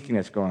 anything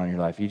that's going on in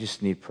your life, you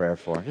just need prayer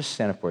for. Just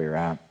stand up where you're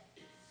at.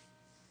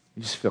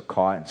 You just feel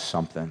caught in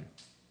something.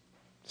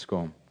 Let's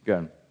go.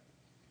 Good.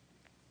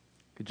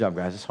 Good job,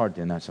 guys. It's hard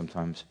doing that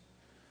sometimes.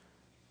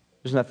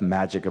 There's nothing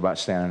magic about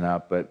standing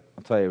up, but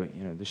I'll tell you,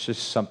 there's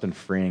just something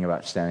freeing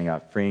about standing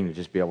up, freeing to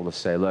just be able to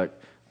say, look,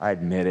 I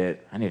admit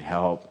it, I need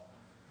help.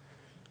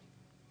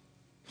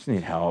 I just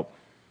need help.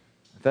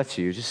 If that's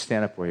you, just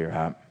stand up where you're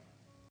at.